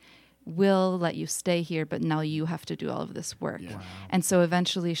it's like, we'll let you stay here, but now you have to do all of this work. And so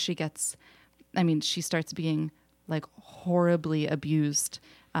eventually she starts being like horribly abused,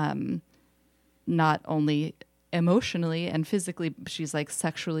 not only emotionally and physically, she's like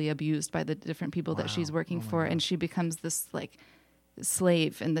sexually abused by the different people that she's working for. And she becomes this like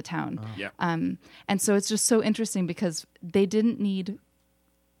slave in the town. And so it's just so interesting because they didn't need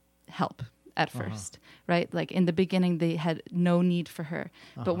help at first, right? Like in the beginning, they had no need for her.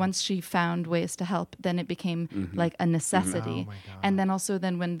 But once she found ways to help, then it became like a necessity. And then also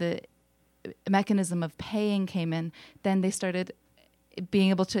when the mechanism of paying came in, then they started being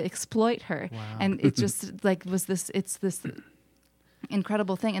able to exploit her. And it just like it's this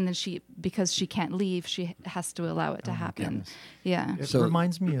incredible thing. And then because she can't leave, she has to allow it to happen. It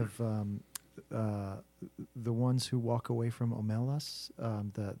reminds me of the Ones Who Walk Away from Omelas,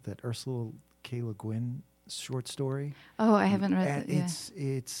 that Ursula K. Le Guin short story. Oh, I haven't read and it.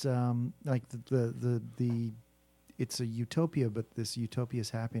 Yeah. It's like the it's a utopia, but this utopia's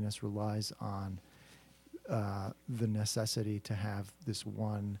happiness relies on the necessity to have this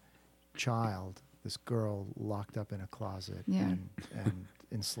one child, this girl, locked up in a closet and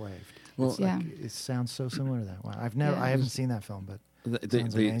enslaved. Well, it sounds so similar to that one. I haven't seen that film, but it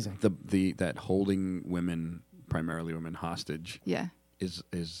sounds amazing. That holding women, primarily women, hostage. Yeah.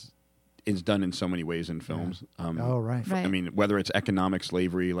 Is done in so many ways in films. Right. I mean, whether it's economic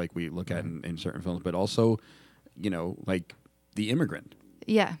slavery, like we look at in certain films, but also, like The Immigrant.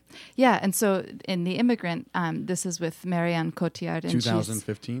 Yeah. Yeah. And so in The Immigrant, this is with Marianne Cotillard. And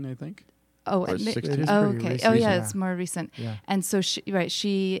 2015, I think. Oh, or 16. Okay. Recent. Oh, yeah, it's more recent. Yeah. And so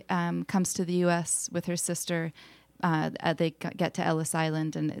she comes to the U.S. with her sister. They get to Ellis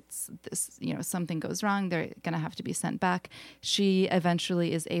Island, and it's this, something goes wrong. They're going to have to be sent back. She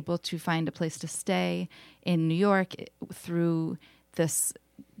eventually is able to find a place to stay in New York through this,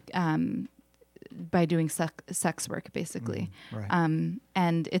 by doing sex work, basically. Right.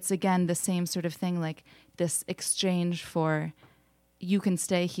 And it's, again, the same sort of thing, like this exchange for, you can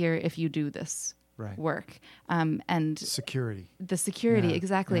stay here if you do this work. And security. The security,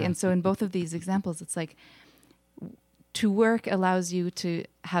 exactly. Yeah. And so in both of these examples, it's like, to work allows you to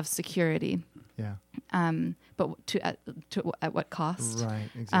have security. Yeah. But at what cost? Right.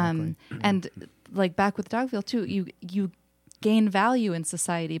 Exactly. And like back with Dogville too, you gain value in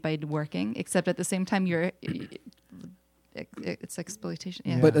society by working, except at the same time it's exploitation.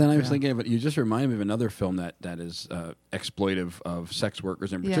 Yeah. But then I was thinking, but you just reminded me of another film that is exploitive of sex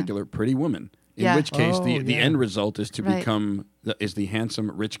workers in particular, Pretty Woman. In which case, the end result is to become the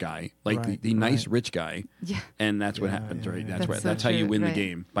handsome rich guy, like the nice rich guy, and that's what happens, right? That's how you win the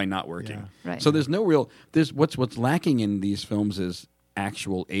game, by not working. Yeah. Right. So there's no real. What's lacking in these films is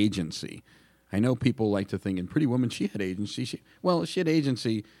actual agency. I know people like to think in Pretty Woman she had agency. She had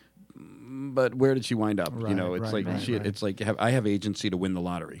agency. But where did she wind up? It's like I have agency to win the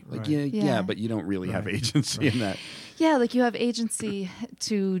lottery. Like but you don't really have agency in that. Yeah, like you have agency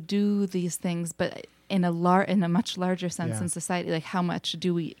to do these things, but in a much larger sense in society, like how much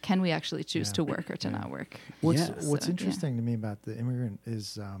can we actually choose to work or to not work? What's interesting to me about The Immigrant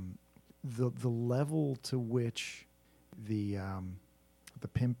is the level to which the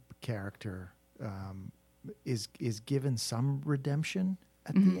pimp character is given some redemption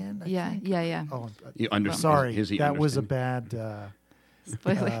at the end. I think. Yeah. Oh, you understand? Sorry, that was a bad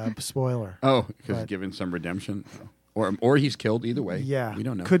spoiler. Oh, because he's given some redemption, or he's killed. Either way, we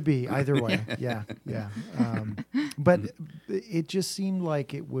don't know. Could be either way. Yeah. But it just seemed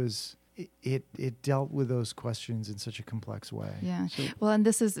like it was. It dealt with those questions in such a complex way. Yeah. Well, and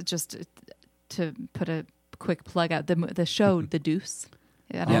this is just to put a quick plug out the show The Deuce.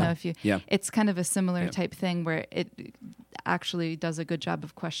 I don't know if you. Yeah. It's kind of a similar type thing where it actually does a good job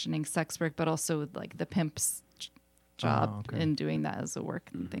of questioning sex work, but also like the pimp's job in doing that as a work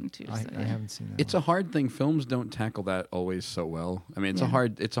thing too. I haven't seen that. It's a hard thing. Films don't tackle that always so well. I mean,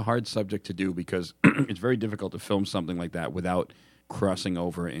 it's a hard subject to do because it's very difficult to film something like that without crossing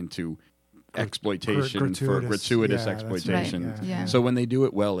over into exploitation for gratuitous exploitation. Right. Yeah. So when they do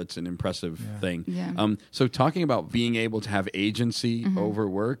it well, it's an impressive thing. Yeah. So talking about being able to have agency over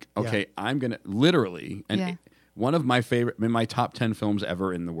work, I'm going to literally, one of my top 10 films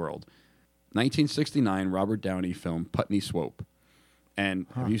ever in the world, 1969 Robert Downey film Putney Swope. And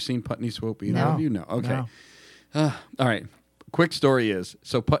have you seen Putney Swope? Either of you? No. Okay. No. All right. Quick story is,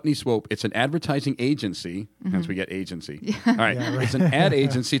 so Putney Swope, it's an advertising agency, hence we get agency. Yeah. All right. It's an ad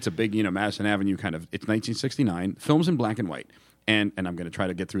agency. It's a big, Madison Avenue kind of, it's 1969, films in black and white. And I'm going to try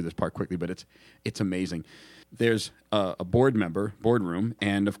to get through this part quickly, but it's amazing. There's a boardroom,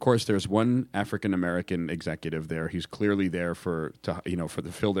 and of course there's one African-American executive there. He's clearly there to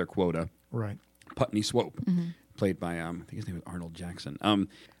fill their quota. Right. Putney Swope, played by, I think his name is Arnold Jackson.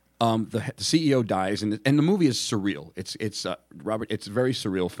 The CEO dies, and the movie is surreal. It's Robert. It's a very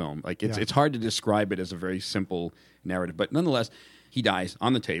surreal film. Like it's hard to describe it as a very simple narrative, but nonetheless, he dies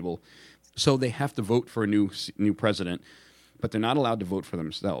on the table. So they have to vote for a new president, but they're not allowed to vote for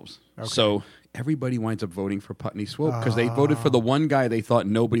themselves. Okay. So everybody winds up voting for Putney Swope because they voted for the one guy they thought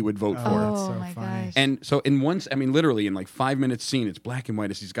nobody would vote for. Oh, so my gosh. And so literally in like 5 minutes scene, it's black and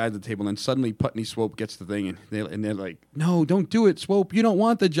white. It's these guys at the table, and then suddenly Putney Swope gets the thing, and they're like, "No, don't do it, Swope. You don't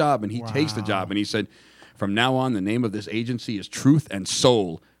want the job." And he takes the job, and he said, "From now on, the name of this agency is Truth and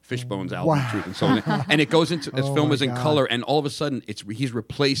Soul." Fishbone's album, Truth and Soul, and it goes into this film is in color, and all of a sudden he's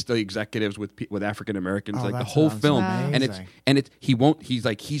replaced the executives with African Americans, like the whole film, amazing. and he's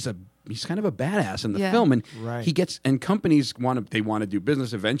a he's kind of a badass in the Yeah. film, and Right. he gets, and companies want to do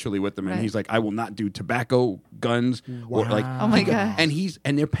business eventually with him, and Right. he's like, I will not do tobacco, guns, or like, Wow. Oh my he got- gosh.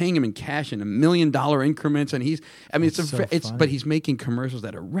 and they're paying him in cash in $1 million increments, and That's so funny. but he's making commercials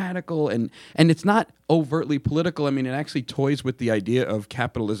that are radical, and it's not overtly political. I mean, it actually toys with the idea of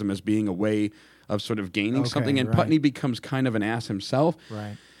capitalism as being a way of sort of gaining Okay, something, and right. Putney becomes kind of an ass himself.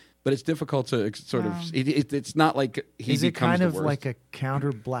 Right. But it's difficult to sort Wow. of. It's not like he Is it becomes kind the of worst. like a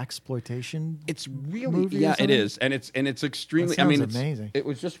counter blaxploitation? It's really movie or yeah, it something? is, and it's extremely. That I mean, sounds it's amazing. It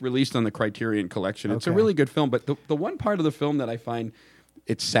was just released on the Criterion Collection. It's a Okay. really good film, but the one part of the film that I find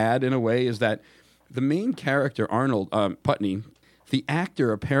it's sad in a way is that the main character Arnold Putney, the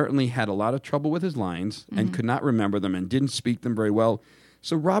actor apparently had a lot of trouble with his lines and could not remember them and didn't speak them very well.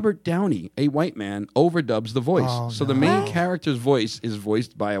 So Robert Downey, a white man, overdubs the voice. Oh, so the no. main What? character's voice is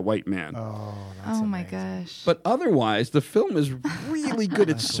voiced by a white man. Oh, that's Oh my amazing. gosh. But otherwise, the film is really good.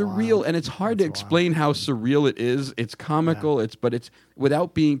 It's That's surreal, wild. and it's hard to That's explain how surreal it is. It's comical. It's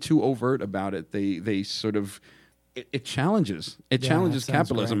without being too overt about it. They sort of it challenges. It Yeah, challenges that sounds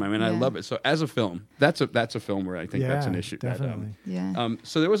capitalism. great. I mean, I Yeah. love it. So as a film, that's a film where I think that's an issue. Definitely. Yeah.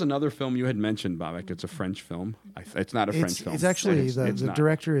 So there was another film you had mentioned, Babak. It's a French film. It's not a French film. It's actually It's the not.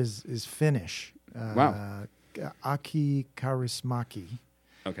 director is Finnish. Wow. Aki Kaurismäki.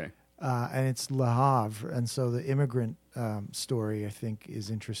 Okay. And it's Le Havre, and so the immigrant story I think is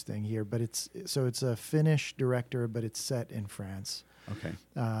interesting here. But it's a Finnish director, but it's set in France, Okay.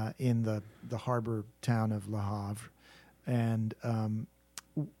 in the harbor town of Le Havre, and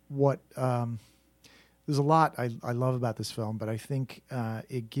there's a lot I love about this film, but I think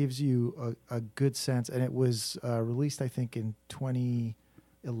it gives you a good sense, and it was released I think in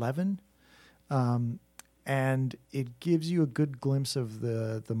 2011. And it gives you a good glimpse of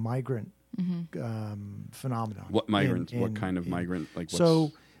the migrant phenomenon. What migrant? What kind of migrant? Like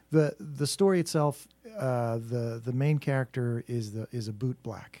what's, the story itself, the main character is a boot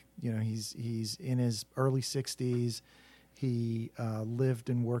black. You know, he's in his early 60s. He lived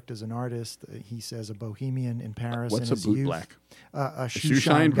and worked as an artist. He says a bohemian in Paris. what's in a his boot youth. black? A Shoe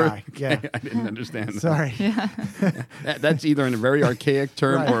shine guy. Okay, Yeah. I didn't understand. that. Sorry. That's either in a very archaic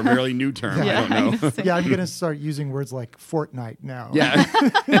term Right. or a very new term. Yeah. I don't know. Yeah, I'm going to start using words like fortnight now. Yeah.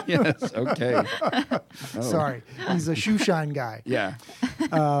 Yes. Okay. Oh. Sorry. He's a shoe shine guy. Yeah.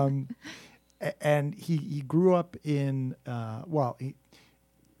 And he grew up in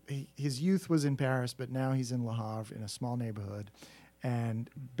his youth was in Paris, but now he's in Le Havre in a small neighborhood, and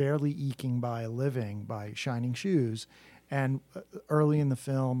barely eking by a living by shining shoes. And early in the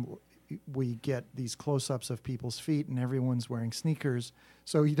film, we get these close-ups of people's feet, and everyone's wearing sneakers,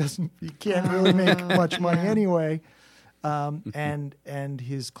 so he can't really make much money anyway. And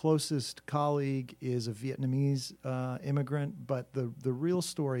his closest colleague is a Vietnamese immigrant, but the real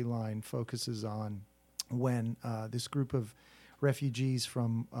storyline focuses on when this group of refugees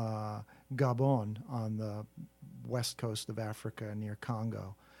from Gabon on the west coast of Africa near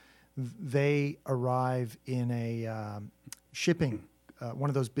Congo, they arrive in a shipping, one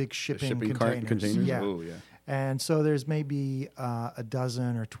of those big shipping containers. Yeah. Oh, yeah. And so there's maybe a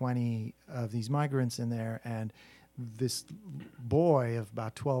dozen or 20 of these migrants in there, and this boy of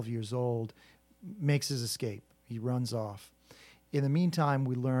about 12 years old makes his escape. He runs off. In the meantime,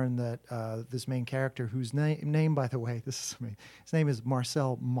 we learn that this main character, whose name, by the way, this is amazing, his name is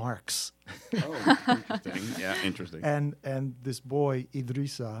Marcel Marx. Oh, interesting. Yeah, interesting. And this boy,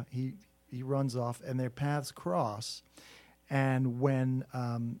 Idrissa, he runs off, and their paths cross. And when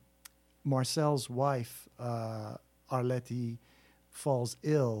Marcel's wife, Arletty, falls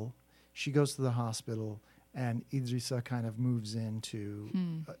ill, she goes to the hospital, and Idrissa kind of moves into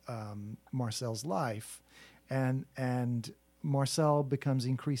Marcel's life. And Marcel becomes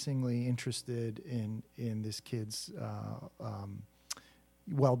increasingly interested in this kid's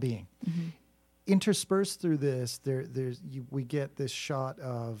well-being. Mm-hmm. Interspersed through this, we get this shot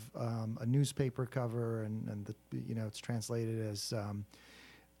of a newspaper cover, and it's translated as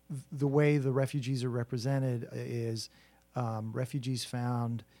the way the refugees are represented is refugees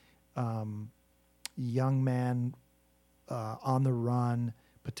found, young man on the run,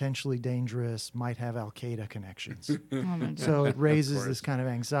 potentially dangerous, might have Al-Qaeda connections. Oh my God. So it raises this kind of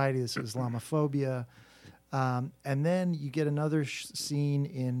anxiety, this Islamophobia. And then you get another scene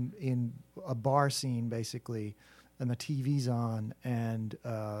in a bar scene, basically, and the TV's on, and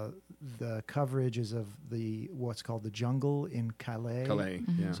the coverage is of what's called the jungle in Calais. Calais,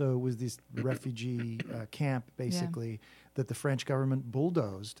 yeah. So it was this refugee camp, basically, that the French government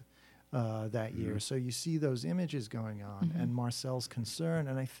bulldozed that year. So you see those images going on, and Marcel's concern.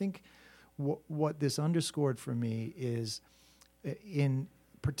 And I think what this underscored for me is in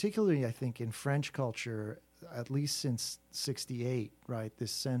particularly I think in French culture, at least since '68, right?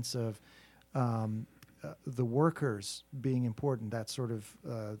 This sense of the workers being important, that sort of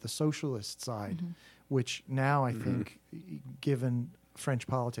the socialist side, which now I think, given French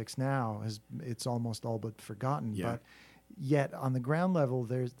politics now, it's almost all but forgotten. Yeah. But yet on the ground level,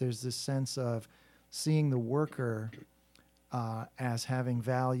 there's this sense of seeing the worker as having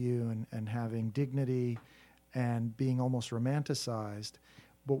value and having dignity and being almost romanticized.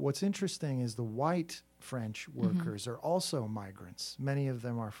 But what's interesting is the white French workers are also migrants. Many of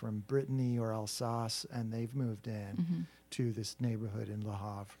them are from Brittany or Alsace, and they've moved in to this neighborhood in Le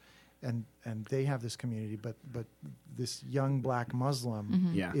Havre. And they have this community, but this young black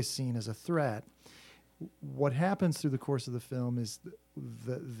Muslim is seen as a threat. What happens through the course of the film is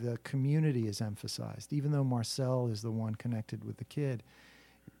the community is emphasized. Even though Marcel is the one connected with the kid,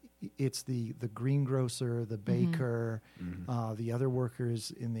 it's the greengrocer, the baker, the other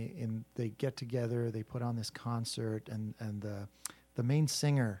workers they get together, they put on this concert, and the main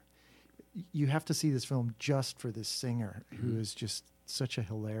singer. You have to see this film just for this singer, who is just such a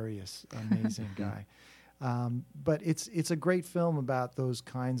hilarious, amazing guy. But it's a great film about those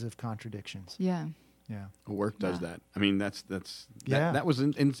kinds of contradictions. Yeah. Yeah. Work does that. I mean, that was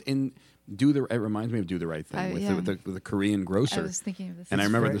in it reminds me of Do the Right Thing with the Korean grocer. I was thinking of this. And I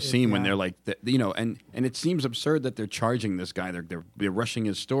remember the scene when they're like, and it seems absurd that they're charging this guy. They're rushing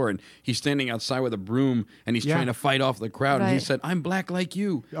his store, and he's standing outside with a broom, and he's trying to fight off the crowd. And he said, "I'm black like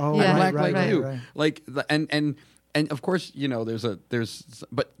you. Oh, I'm black like you." Right. Like and of course,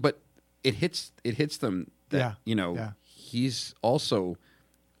 but it hits them that he's also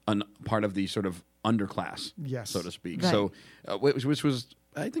part of the sort of underclass, so to speak. Right. So, which was,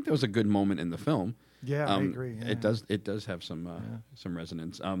 I think that was a good moment in the film. Yeah, I agree. Yeah. It does have some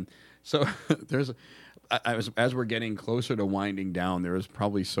resonance. So as we're getting closer to winding down, there is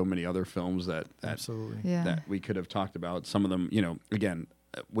probably so many other films that absolutely that we could have talked about. Some of them, again,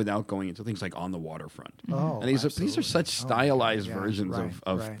 without going into things like On the Waterfront. Oh, and these are such stylized versions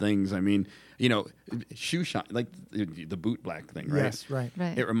of things. I mean, shoe shine, like the boot black thing, right? Yes, right.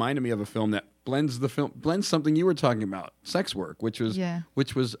 Right. It reminded me of a film that blends something you were talking about, sex work, which was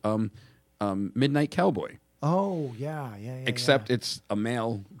Midnight Cowboy. Oh, yeah. Except it's a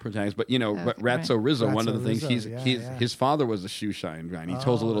male protagonist, but Ratso Rizzo. One of the things his father was a shoe shine guy. And he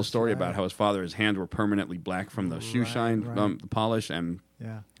tells a little story about how his hands were permanently black from the shoe shine polish, and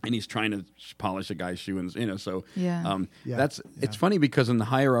he's trying to polish a guy's shoe, and it's funny because in the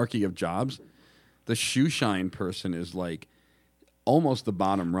hierarchy of jobs, the shoe shine person is like almost the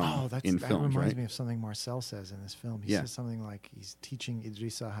bottom rung in films. That reminds right? me of something Marcel says in this film. He says something like he's teaching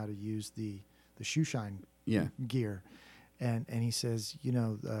Idrissa how to use the shoe shine gear, and he says,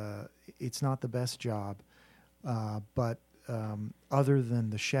 it's not the best job, but other than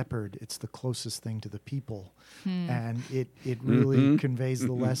the shepherd, it's the closest thing to the people, and it really conveys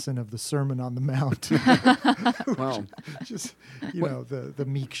the lesson of the Sermon on the Mount. Well, just the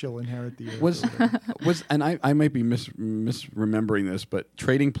meek shall inherit the earth. And I might be misremembering this, but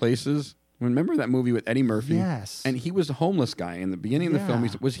Trading Places. Remember that movie with Eddie Murphy? Yes. And he was a homeless guy in the beginning of the film.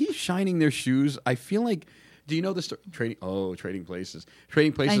 Was he shining their shoes? I feel like. Do you know the story? Trading Places.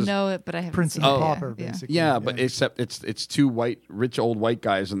 Trading Places. I know it, but I haven't Prince seen and it. the Pauper, basically. Yeah, but except it's two rich old white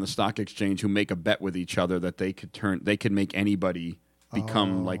guys in the stock exchange who make a bet with each other that they could make anybody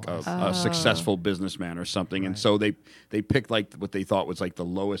become like a successful businessman or something. Right. And so they picked like what they thought was like the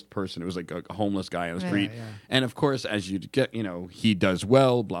lowest person. It was like a homeless guy on the street. Yeah. And of course, as you get, he does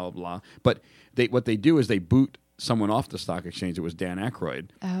well, blah, blah, blah. But what they do is they boot someone off the stock exchange. It was Dan Aykroyd.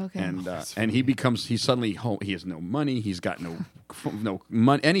 Oh, okay. And he's suddenly home. He has no money. He's got no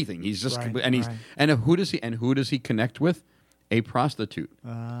money, anything. He's just, and who does he connect with? A prostitute.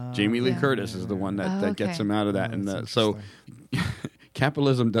 Jamie Lee Curtis is the one that gets him out of that. And so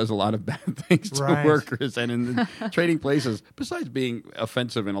capitalism does a lot of bad things to workers, and in the Trading Places, besides being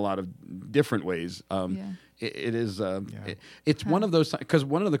offensive in a lot of different ways, it is. It's one of those, because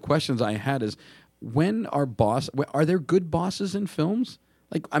one of the questions I had is, are there good bosses in films?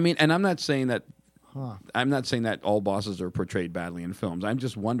 Like, I mean, and I'm not saying that all bosses are portrayed badly in films. I'm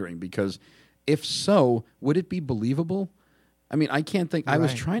just wondering, because if so, would it be believable? I mean, I can't think. I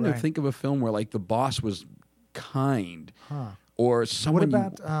was trying to think of a film where like the boss was kind. Or someone.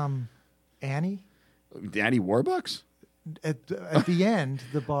 What about Annie? Daddy Warbucks? At the end,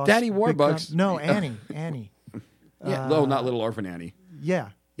 the boss. Daddy Warbucks. Annie. Yeah, not Little Orphan Annie. Yeah.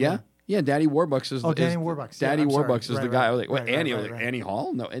 Daddy Warbucks is. Danny Warbucks. Daddy Warbucks is the guy. I was like, Annie? Annie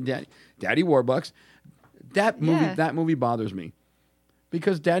Hall? No, and Daddy Warbucks. That movie bothers me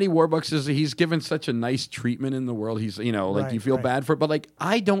Because Daddy Warbucks he's given such a nice treatment in the world. He's, you know, like Right, you feel right. bad for it, but like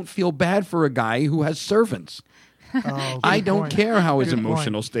I don't feel bad for a guy who has servants. Oh, I good don't point. care how his Good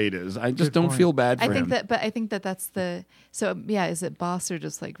emotional point. state is. I just Good don't point. feel bad for I think him. that, but I think that that's the is it boss or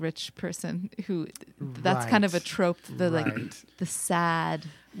just like rich person who that's kind of a Right. trope. Like Right. the sad.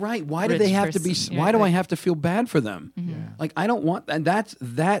 Right? Why do rich they have to be? person, Why do I right. have to feel bad for them? Yeah. Like I don't want, and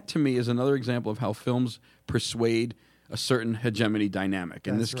that to me is another example of how films persuade a certain hegemony dynamic.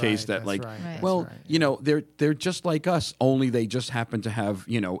 In That's this case, right, that that's like, right, that's well, right, you know, they're just like us. Only they just happen to have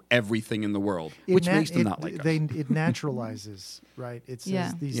everything in the world, It which nat- makes them it- not like us. It naturalizes, right? It says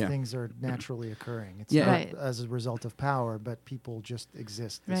Yeah. these Yeah. things are naturally occurring. It's Yeah. not Right. as a result of power, but people just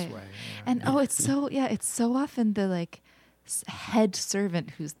exist this Right. way. And it's so often the like head servant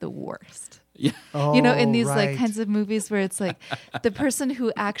who's the worst. Yeah. In these like right. kinds of movies where it's like the person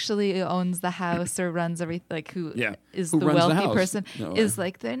who actually owns the house or runs everything, like who Yeah. is Who the runs the wealthy house. person, No, is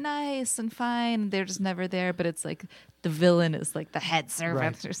like they're nice and fine. They're just never there, but it's like the villain is like the head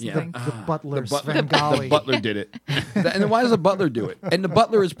servant Right. or Yeah. something. The butler, The Svengali. butler did it. And then why does the butler do it? And the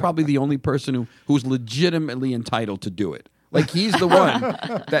butler is probably the only person who's legitimately entitled to do it. Like he's the one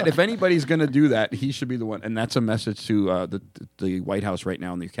that if anybody's going to do that, he should be the one. And that's a message to the White House right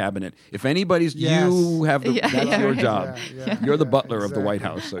now in the cabinet. If anybody's, Yes. you have Yeah, that's yeah, your right. job. Yeah, You're the yeah, butler of the White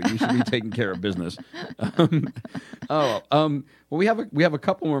exactly. House, so you should be taking care of business. Well, we have a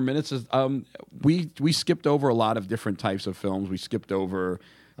couple more minutes. We skipped over a lot of different types of films. We skipped over.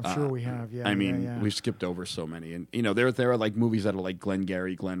 I'm sure we have. Yeah. I mean, yeah. we've skipped over so many, and there are like movies that are like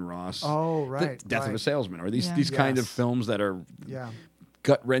Glengarry Glen Ross. Oh, The right. Death of a right. Salesman, or these Yeah. these kind of Yes. films that are Yeah.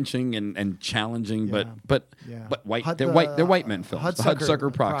 gut wrenching and challenging, Yeah. but Yeah. white. Hud- They're white men films. The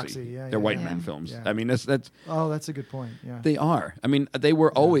Hudsucker Proxy. Proxy, yeah, They're yeah, white yeah. men films. Yeah. I mean, that's Oh, that's a good point. Yeah. they are. I mean, they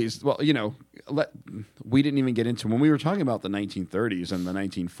were always we didn't even get into when we were talking about the 1930s and the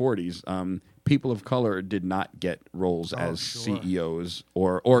 1940s. People of color did not get roles as sure. CEOs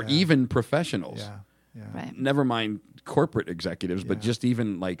or Yeah. even professionals. yeah. Yeah. Right. Never mind corporate executives, but Yeah. just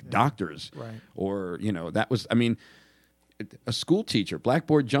even like doctors, Right. or that was. I mean, a school teacher,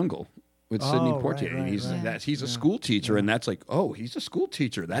 Blackboard Jungle with Sidney Oh, Poitier. right, he's right. he's a Yeah. school teacher, Yeah. and that's like, oh, he's a school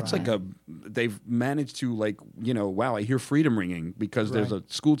teacher. That's Right. like they've managed to wow, I hear freedom ringing because there's a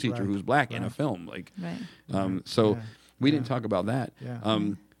Right. school teacher Right. who's black in a Right. film. Like, Right. so Yeah. we Yeah. didn't talk about that. Yeah.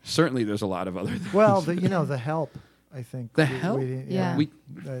 Certainly, there's a lot of other. Things. Well, the help. I think The Help? Yeah.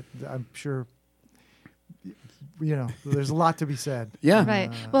 I'm sure. There's a lot to be said. Yeah.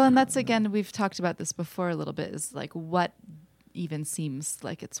 Right. Well, and that's again, we've talked about this before a little bit, is like what even seems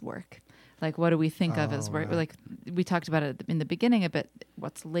like it's work. Like, what do we think of as work? right. Like, we talked about it in the beginning a bit.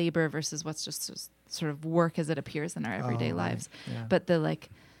 What's labor versus what's just sort of work as it appears in our everyday Oh, right. lives. Yeah. But the like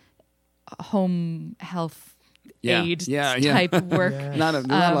home health Yeah. aid Yeah, yeah. type work. Yeah. Not a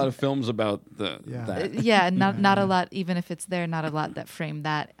lot of films about Yeah. that. Yeah, not a lot. Even if it's there, not a lot that frame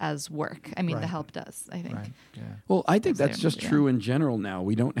that as work. I mean, The Right. Help does. I think. Right. Yeah. Well, I think That's that's their just movie, true in general now.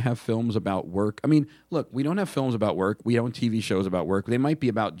 We don't have films about work. I mean, look, we don't have films about work. We don't TV shows about work. They might be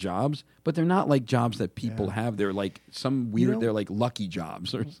about jobs, but they're not like jobs that people Yeah. have. They're like some weird, know- they're like lucky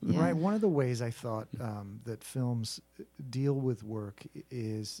jobs. Or Yeah. Right. One of the ways I thought that films deal with work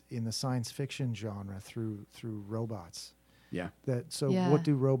is in the science fiction genre through robots. Yeah. Yeah. What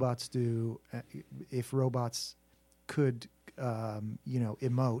do robots do if robots could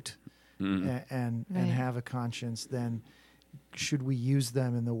emote and Right. have a conscience? Then should we use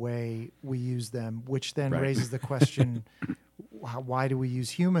them in the way we use them? Which then Right. raises the question: why do we use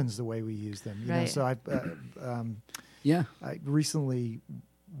humans the way we use them? Right. So Yeah. I recently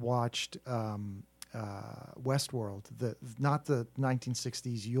watched Westworld, not the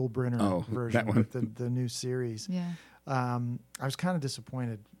 1960s Yul Brynner Oh, version, that one. but the new series. Yeah. I was kind of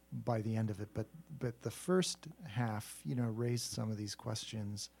disappointed by the end of it, but the first half, raised some of these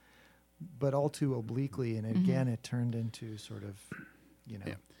questions, but all too obliquely, and again, it turned into sort of,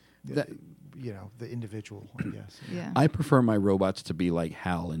 Yeah. the individual, I guess. Yeah. I prefer my robots to be like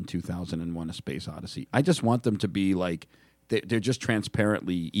HAL in 2001: A Space Odyssey. I just want them to be like they're just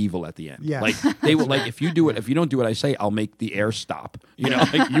transparently evil at the end. Yes. Like they will like if you don't do what I say, I'll make the air stop.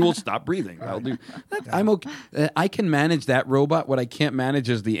 Like you will stop breathing. I'll do that. I'm okay. I can manage that robot. What I can't manage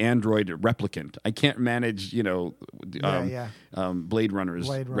is the android replicant. I can't manage Blade Runner's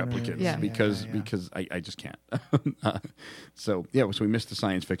Blade Runner, replicants yeah. because Yeah. because I just can't. So we missed the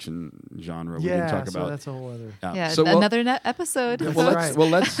science fiction genre. We Yeah, didn't talk so about that's a whole other. Yeah. So, Another episode. That's well, right.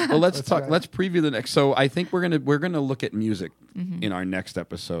 let's That's talk. right. Let's preview the next. So I think we're gonna look at music in our next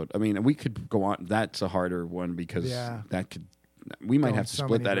episode. I mean, we could go on. That's a harder one because Yeah. that could. we might Going have to so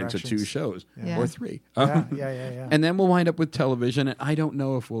split many that into 2 directions. shows Yeah. or 3. Yeah. And then we'll wind up with television, and I don't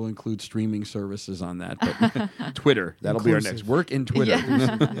know if we'll include streaming services on that, but Twitter, that'll be our next. Work in Twitter.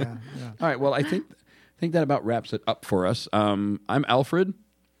 Yeah. All right, well, I think that about wraps it up for us. I'm Alfred.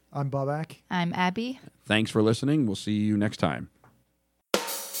 I'm Bobak. I'm Abby. Thanks for listening. We'll see you next time.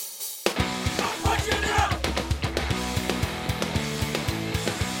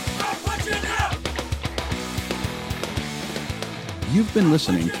 You've been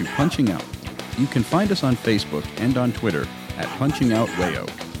listening to Punching Out. You can find us on Facebook and on Twitter at PunchingOutWayo.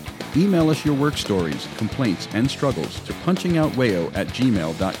 Email us your work stories, complaints, and struggles to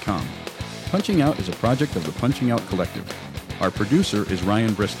punchingoutwayo@gmail.com. Punching Out is a project of the Punching Out Collective. Our producer is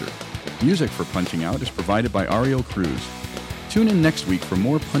Ryan Brister. Music for Punching Out is provided by Ariel Cruz. Tune in next week for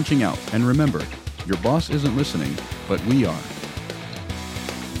more Punching Out, and remember, your boss isn't listening, but we are.